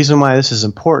 The reason why this is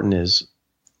important is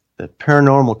the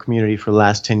paranormal community for the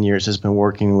last 10 years has been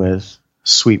working with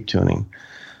sweep tuning.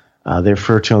 They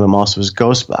refer to them also as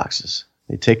ghost boxes.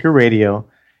 They take a radio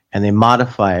and they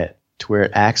modify it to where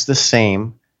it acts the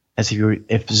same as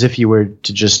if you were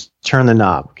to just turn the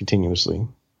knob continuously.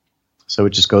 So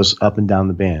it just goes up and down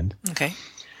the band. Okay.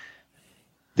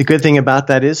 The good thing about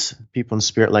that is people in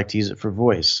spirit like to use it for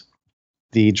voice.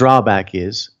 The drawback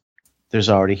is there's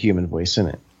already human voice in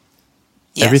it.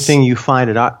 Yes. Everything you find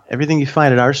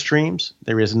at our streams,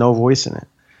 there is no voice in it.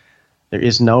 There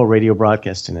is no radio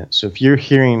broadcast in it. So if you're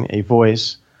hearing a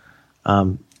voice,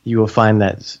 you will find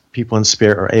that people in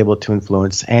spirit are able to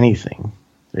influence anything.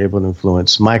 They're able to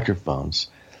influence microphones.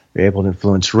 They're able to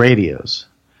influence radios.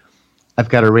 I've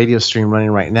got a radio stream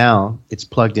running right now. It's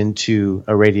plugged into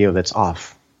a radio that's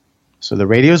off. So the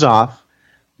radio's off.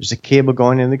 There's a cable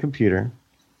going in the computer.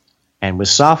 And with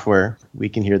software, we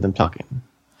can hear them talking.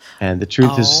 And the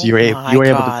truth is you're able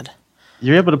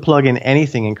to plug in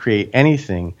anything and create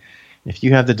anything. If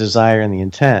you have the desire and the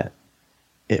intent,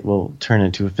 it will turn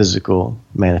into a physical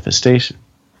manifestation.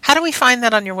 How do we find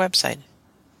that on your website?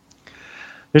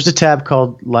 There's a tab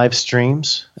called Live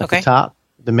Streams at the top,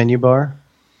 the menu bar.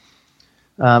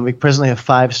 We presently have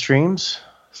 5 streams.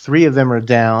 3 of them are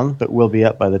down, but will be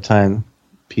up by the time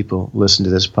people listen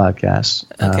to this podcast.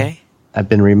 Okay. I've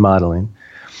been remodeling.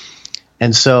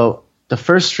 And so the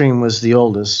first stream was the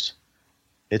oldest.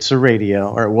 It's a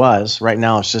radio, or it was. Right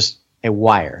now it's just a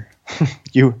wire.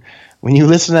 When you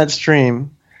listen to that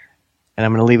stream, and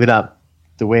I'm going to leave it up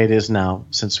the way it is now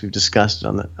since we've discussed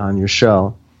it on your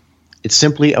show, it's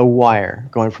simply a wire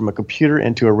going from a computer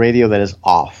into a radio that is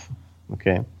off.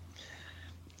 Okay?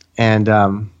 And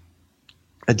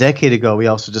a decade ago, we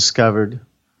also discovered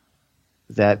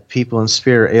that people in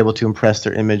spirit are able to impress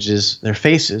their images, their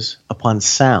faces, upon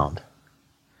sound.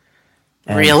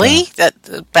 And, really?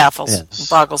 That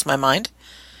boggles my mind.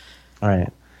 All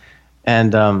right.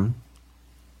 And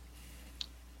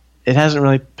it hasn't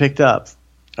really picked up.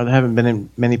 There haven't been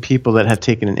many people that have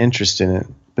taken an interest in it.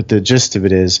 But the gist of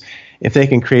it is, if they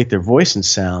can create their voice and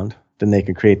sound, then they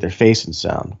can create their face and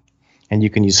sound. And you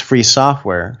can use free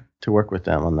software to work with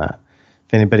them on that.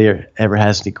 If anybody ever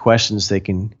has any questions, they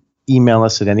can email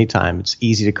us at any time. It's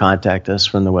easy to contact us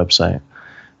from the website.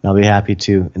 And I'll be happy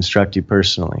to instruct you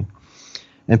personally.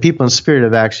 And people in spirit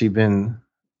have actually been,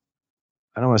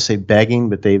 I don't want to say begging,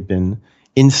 but they've been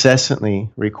incessantly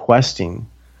requesting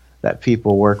that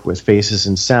people work with faces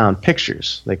and sound,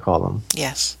 pictures, they call them.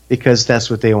 Yes. Because that's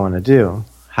what they want to do.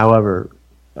 However,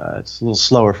 it's a little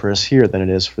slower for us here than it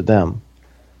is for them.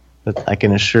 But I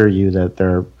can assure you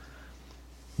that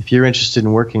if you're interested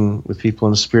in working with people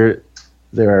in spirit,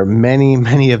 there are many,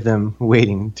 many of them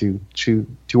waiting to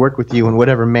work with you in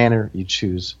whatever manner you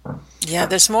choose. Yeah,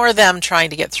 there's more of them trying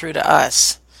to get through to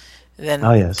us than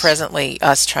presently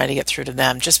us trying to get through to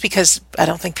them, just because I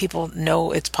don't think people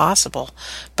know it's possible.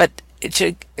 But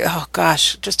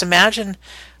just imagine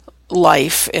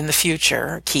life in the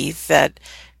future, Keith, that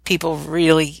people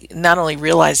really not only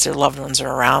realize their loved ones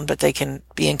are around, but they can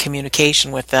be in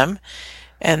communication with them.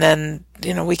 And then,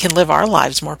 we can live our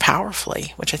lives more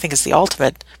powerfully, which I think is the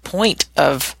ultimate point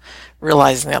of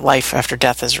realizing that life after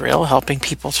death is real, helping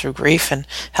people through grief and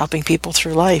helping people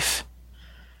through life.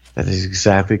 That is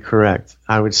exactly correct.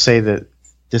 I would say that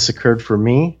this occurred for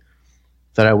me,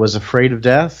 that I was afraid of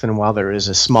death, and while there is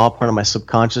a small part of my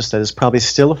subconscious that is probably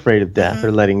still afraid of death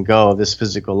or letting go of this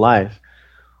physical life,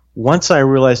 once I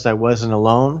realized I wasn't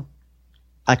alone,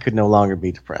 I could no longer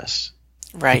be depressed.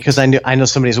 Right. Because I know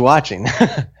somebody's watching.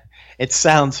 It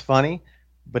sounds funny,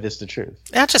 but it's the truth.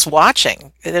 Not just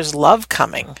watching. There's love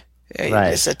coming. Right.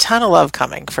 There's a ton of love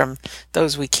coming from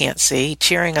those we can't see,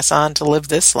 cheering us on to live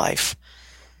this life.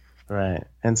 Right.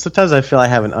 And sometimes I feel I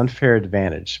have an unfair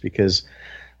advantage because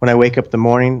when I wake up in the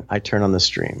morning, I turn on the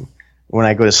stream. When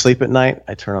I go to sleep at night,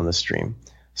 I turn on the stream.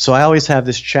 So I always have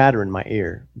this chatter in my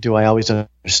ear. Do I always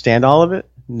understand all of it?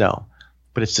 No.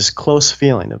 But it's this close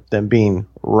feeling of them being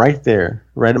right there,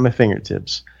 right at my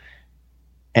fingertips.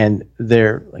 And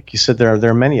like you said, there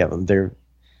are many of them.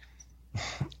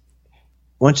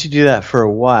 Once you do that for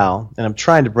a while, and I'm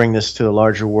trying to bring this to the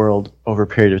larger world over a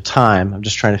period of time, I'm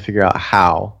just trying to figure out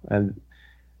how, and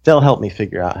they'll help me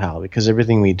figure out how, because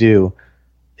everything we do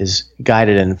is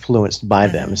guided and influenced by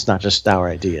them. It's not just our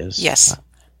ideas. Yes.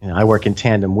 I work in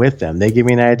tandem with them. They give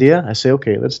me an idea, I say,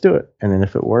 okay, let's do it. And then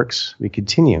if it works, we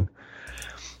continue.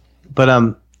 But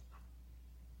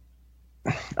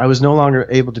I was no longer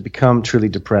able to become truly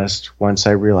depressed once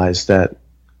I realized that,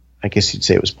 I guess you'd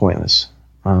say it was pointless.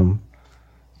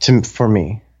 For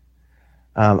me,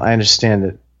 I understand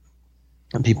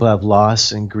that people have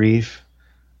loss and grief.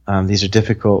 These are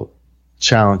difficult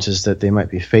challenges that they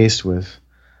might be faced with.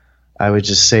 I would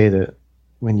just say that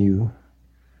when you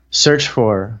search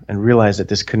for and realize that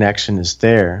this connection is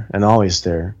there and always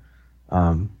there,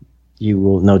 you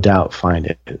will no doubt find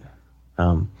it.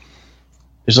 Out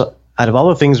of all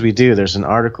the things we do, there's an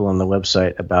article on the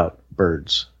website about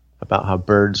birds, about how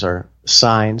birds are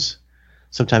signs.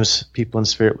 Sometimes people in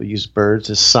spirit will use birds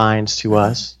as signs to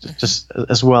us, just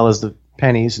as well as the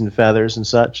pennies and feathers and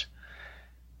such.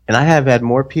 And I have had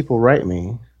more people write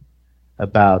me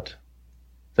about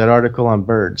that article on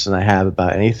birds than I have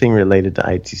about anything related to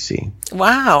ITC.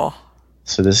 Wow.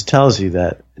 So this tells you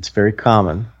that it's very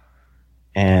common.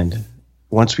 And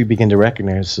once we begin to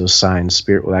recognize those signs,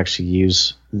 Spirit will actually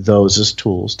use those as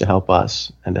tools to help us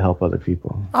and to help other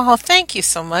people. Oh, thank you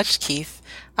so much, Keith.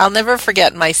 I'll never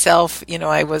forget myself.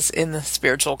 I was in the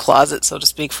spiritual closet, so to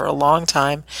speak, for a long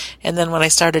time. And then when I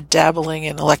started dabbling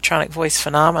in electronic voice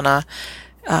phenomena,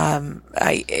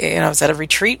 I was at a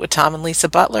retreat with Tom and Lisa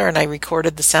Butler, and I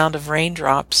recorded the sound of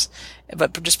raindrops.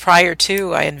 But just prior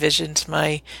to, I envisioned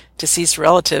my deceased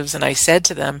relatives, and I said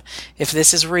to them, if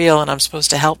this is real and I'm supposed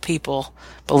to help people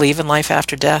believe in life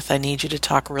after death, I need you to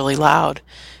talk really loud.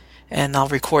 And I'll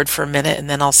record for a minute, and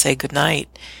then I'll say goodnight.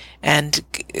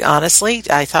 And honestly,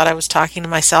 I thought I was talking to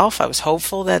myself. I was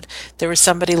hopeful that there was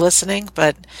somebody listening,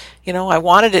 but, I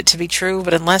wanted it to be true.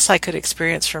 But unless I could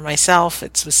experience for myself,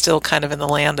 it was still kind of in the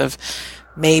land of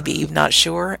maybe, not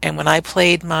sure. And when I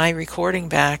played my recording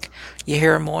back, you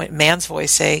hear a man's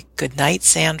voice say, "Good night,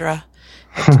 Sandra."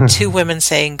 And two women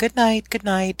saying, good night,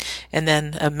 and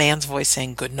then a man's voice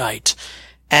saying, "Good night."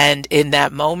 And in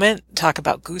that moment, talk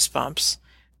about goosebumps,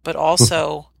 but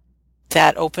also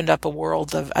that opened up a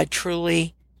world of, I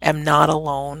truly am not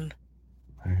alone.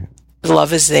 Right.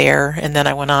 Love is there. And then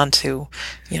I went on to,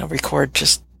 record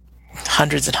just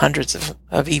hundreds and hundreds of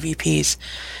EVPs.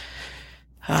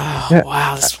 Oh, yeah.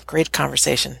 Wow. This is a great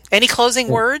conversation. Any closing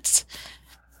words?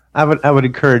 I would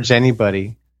encourage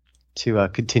anybody to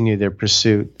continue their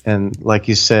pursuit. And like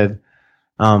you said,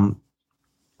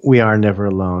 we are never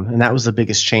alone. And that was the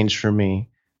biggest change for me,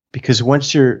 because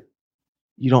once you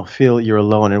don't feel you're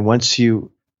alone, and once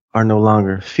you are no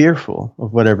longer fearful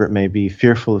of whatever it may be,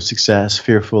 fearful of success,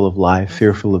 fearful of life,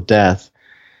 fearful of death,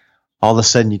 all of a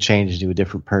sudden you change into a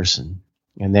different person.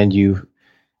 And then you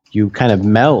kind of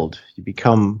meld. You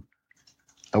become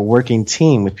a working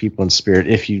team with people in spirit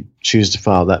if you choose to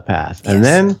follow that path. Yes. And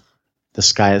then the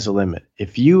sky is the limit.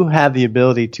 If you have the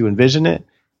ability to envision it,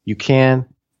 you can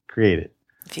create it.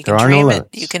 If you can dream it,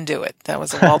 you can do it. That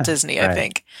was Walt Disney, Right. I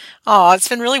think. Oh, it's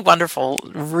been really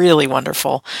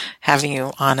wonderful having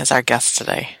you on as our guest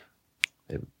today.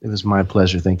 It was my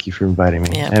pleasure. Thank you for inviting me.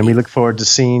 Yeah, and we look forward to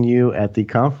seeing you at the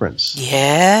conference.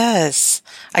 Yes.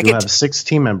 We'll have 6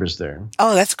 team members there.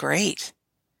 Oh, that's great.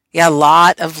 Yeah, a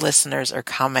lot of listeners are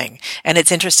coming. And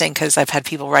it's interesting because I've had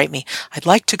people write me, I'd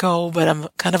like to go, but I'm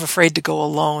kind of afraid to go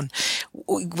alone.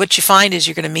 What you find is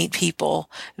you're going to meet people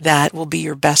that will be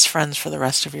your best friends for the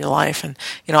rest of your life. And,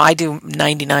 I do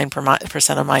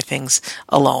 99% of my things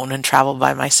alone and travel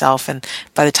by myself. And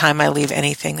by the time I leave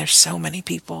anything, there's so many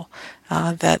people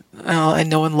that I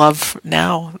know and love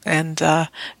now. And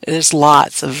there's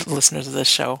lots of listeners of this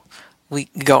show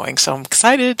going. So I'm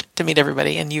excited to meet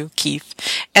everybody, and you, Keith.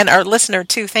 And our listener,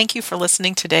 too, thank you for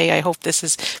listening today. I hope this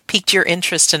has piqued your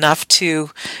interest enough to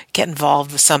get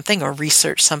involved with something or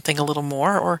research something a little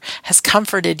more, or has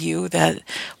comforted you that,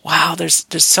 wow, there's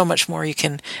so much more you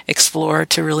can explore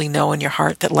to really know in your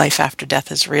heart that life after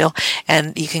death is real.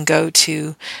 And you can go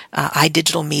to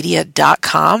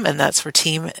idigitalmedia.com, and that's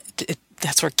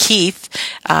where Keith,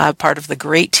 part of the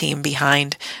great team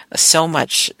behind so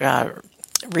much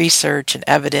research and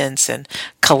evidence and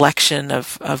collection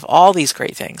of all these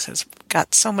great things, has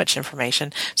got so much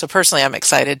information. So personally, I'm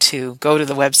excited to go to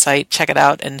the website, check it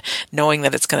out, and knowing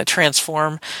that it's going to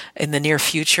transform in the near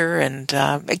future. And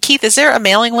Keith, is there a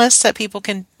mailing list that people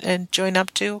can join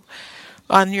up to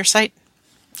on your site,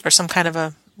 or some kind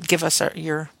of give us our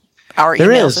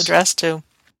email address too?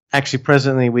 Actually,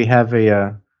 presently we have we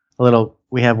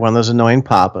have one of those annoying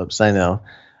pop-ups. I know.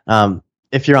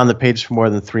 If you're on the page for more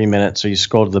than 3 minutes, or you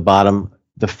scroll to the bottom,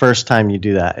 the first time you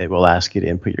do that, it will ask you to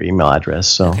input your email address.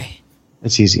 So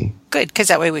it's easy. Good, because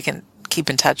that way we can keep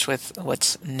in touch with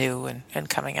what's new and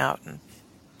coming out and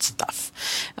stuff.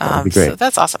 That'd be great. So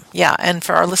that's awesome. Yeah, and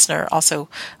for our listener, also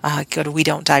go to We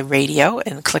Don't Die Radio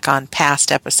and click on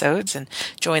past episodes and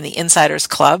join the Insiders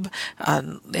Club.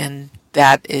 And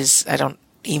that is, I don't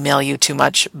email you too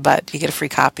much, but you get a free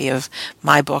copy of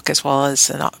my book as well as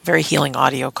a very healing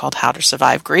audio called How to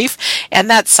Survive Grief. And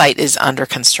that site is under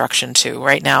construction too.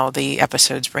 Right now, the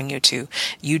episodes bring you to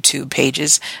YouTube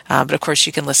pages, but of course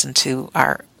you can listen to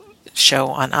our show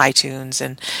on iTunes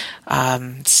and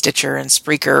Stitcher and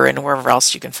Spreaker and wherever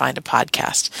else you can find a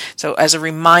podcast. So as a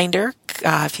reminder,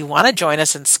 if you want to join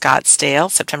us in Scottsdale,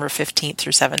 September 15th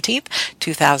through 17th,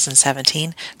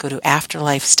 2017, go to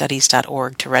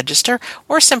afterlifestudies.org to register,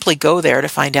 or simply go there to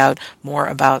find out more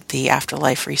about the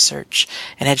Afterlife Research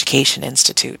and Education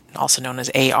Institute, also known as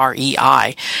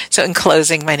AREI. So in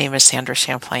closing, my name is Sandra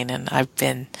Champlain, and I've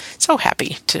been so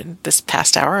happy to this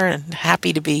past hour and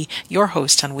happy to be your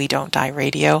host on We Don't Die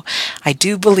Radio. I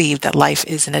do believe that life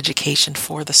is an education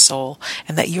for the soul,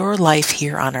 and that your life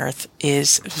here on earth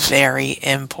is very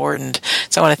important.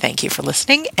 So I want to thank you for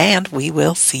listening, and we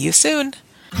will see you soon.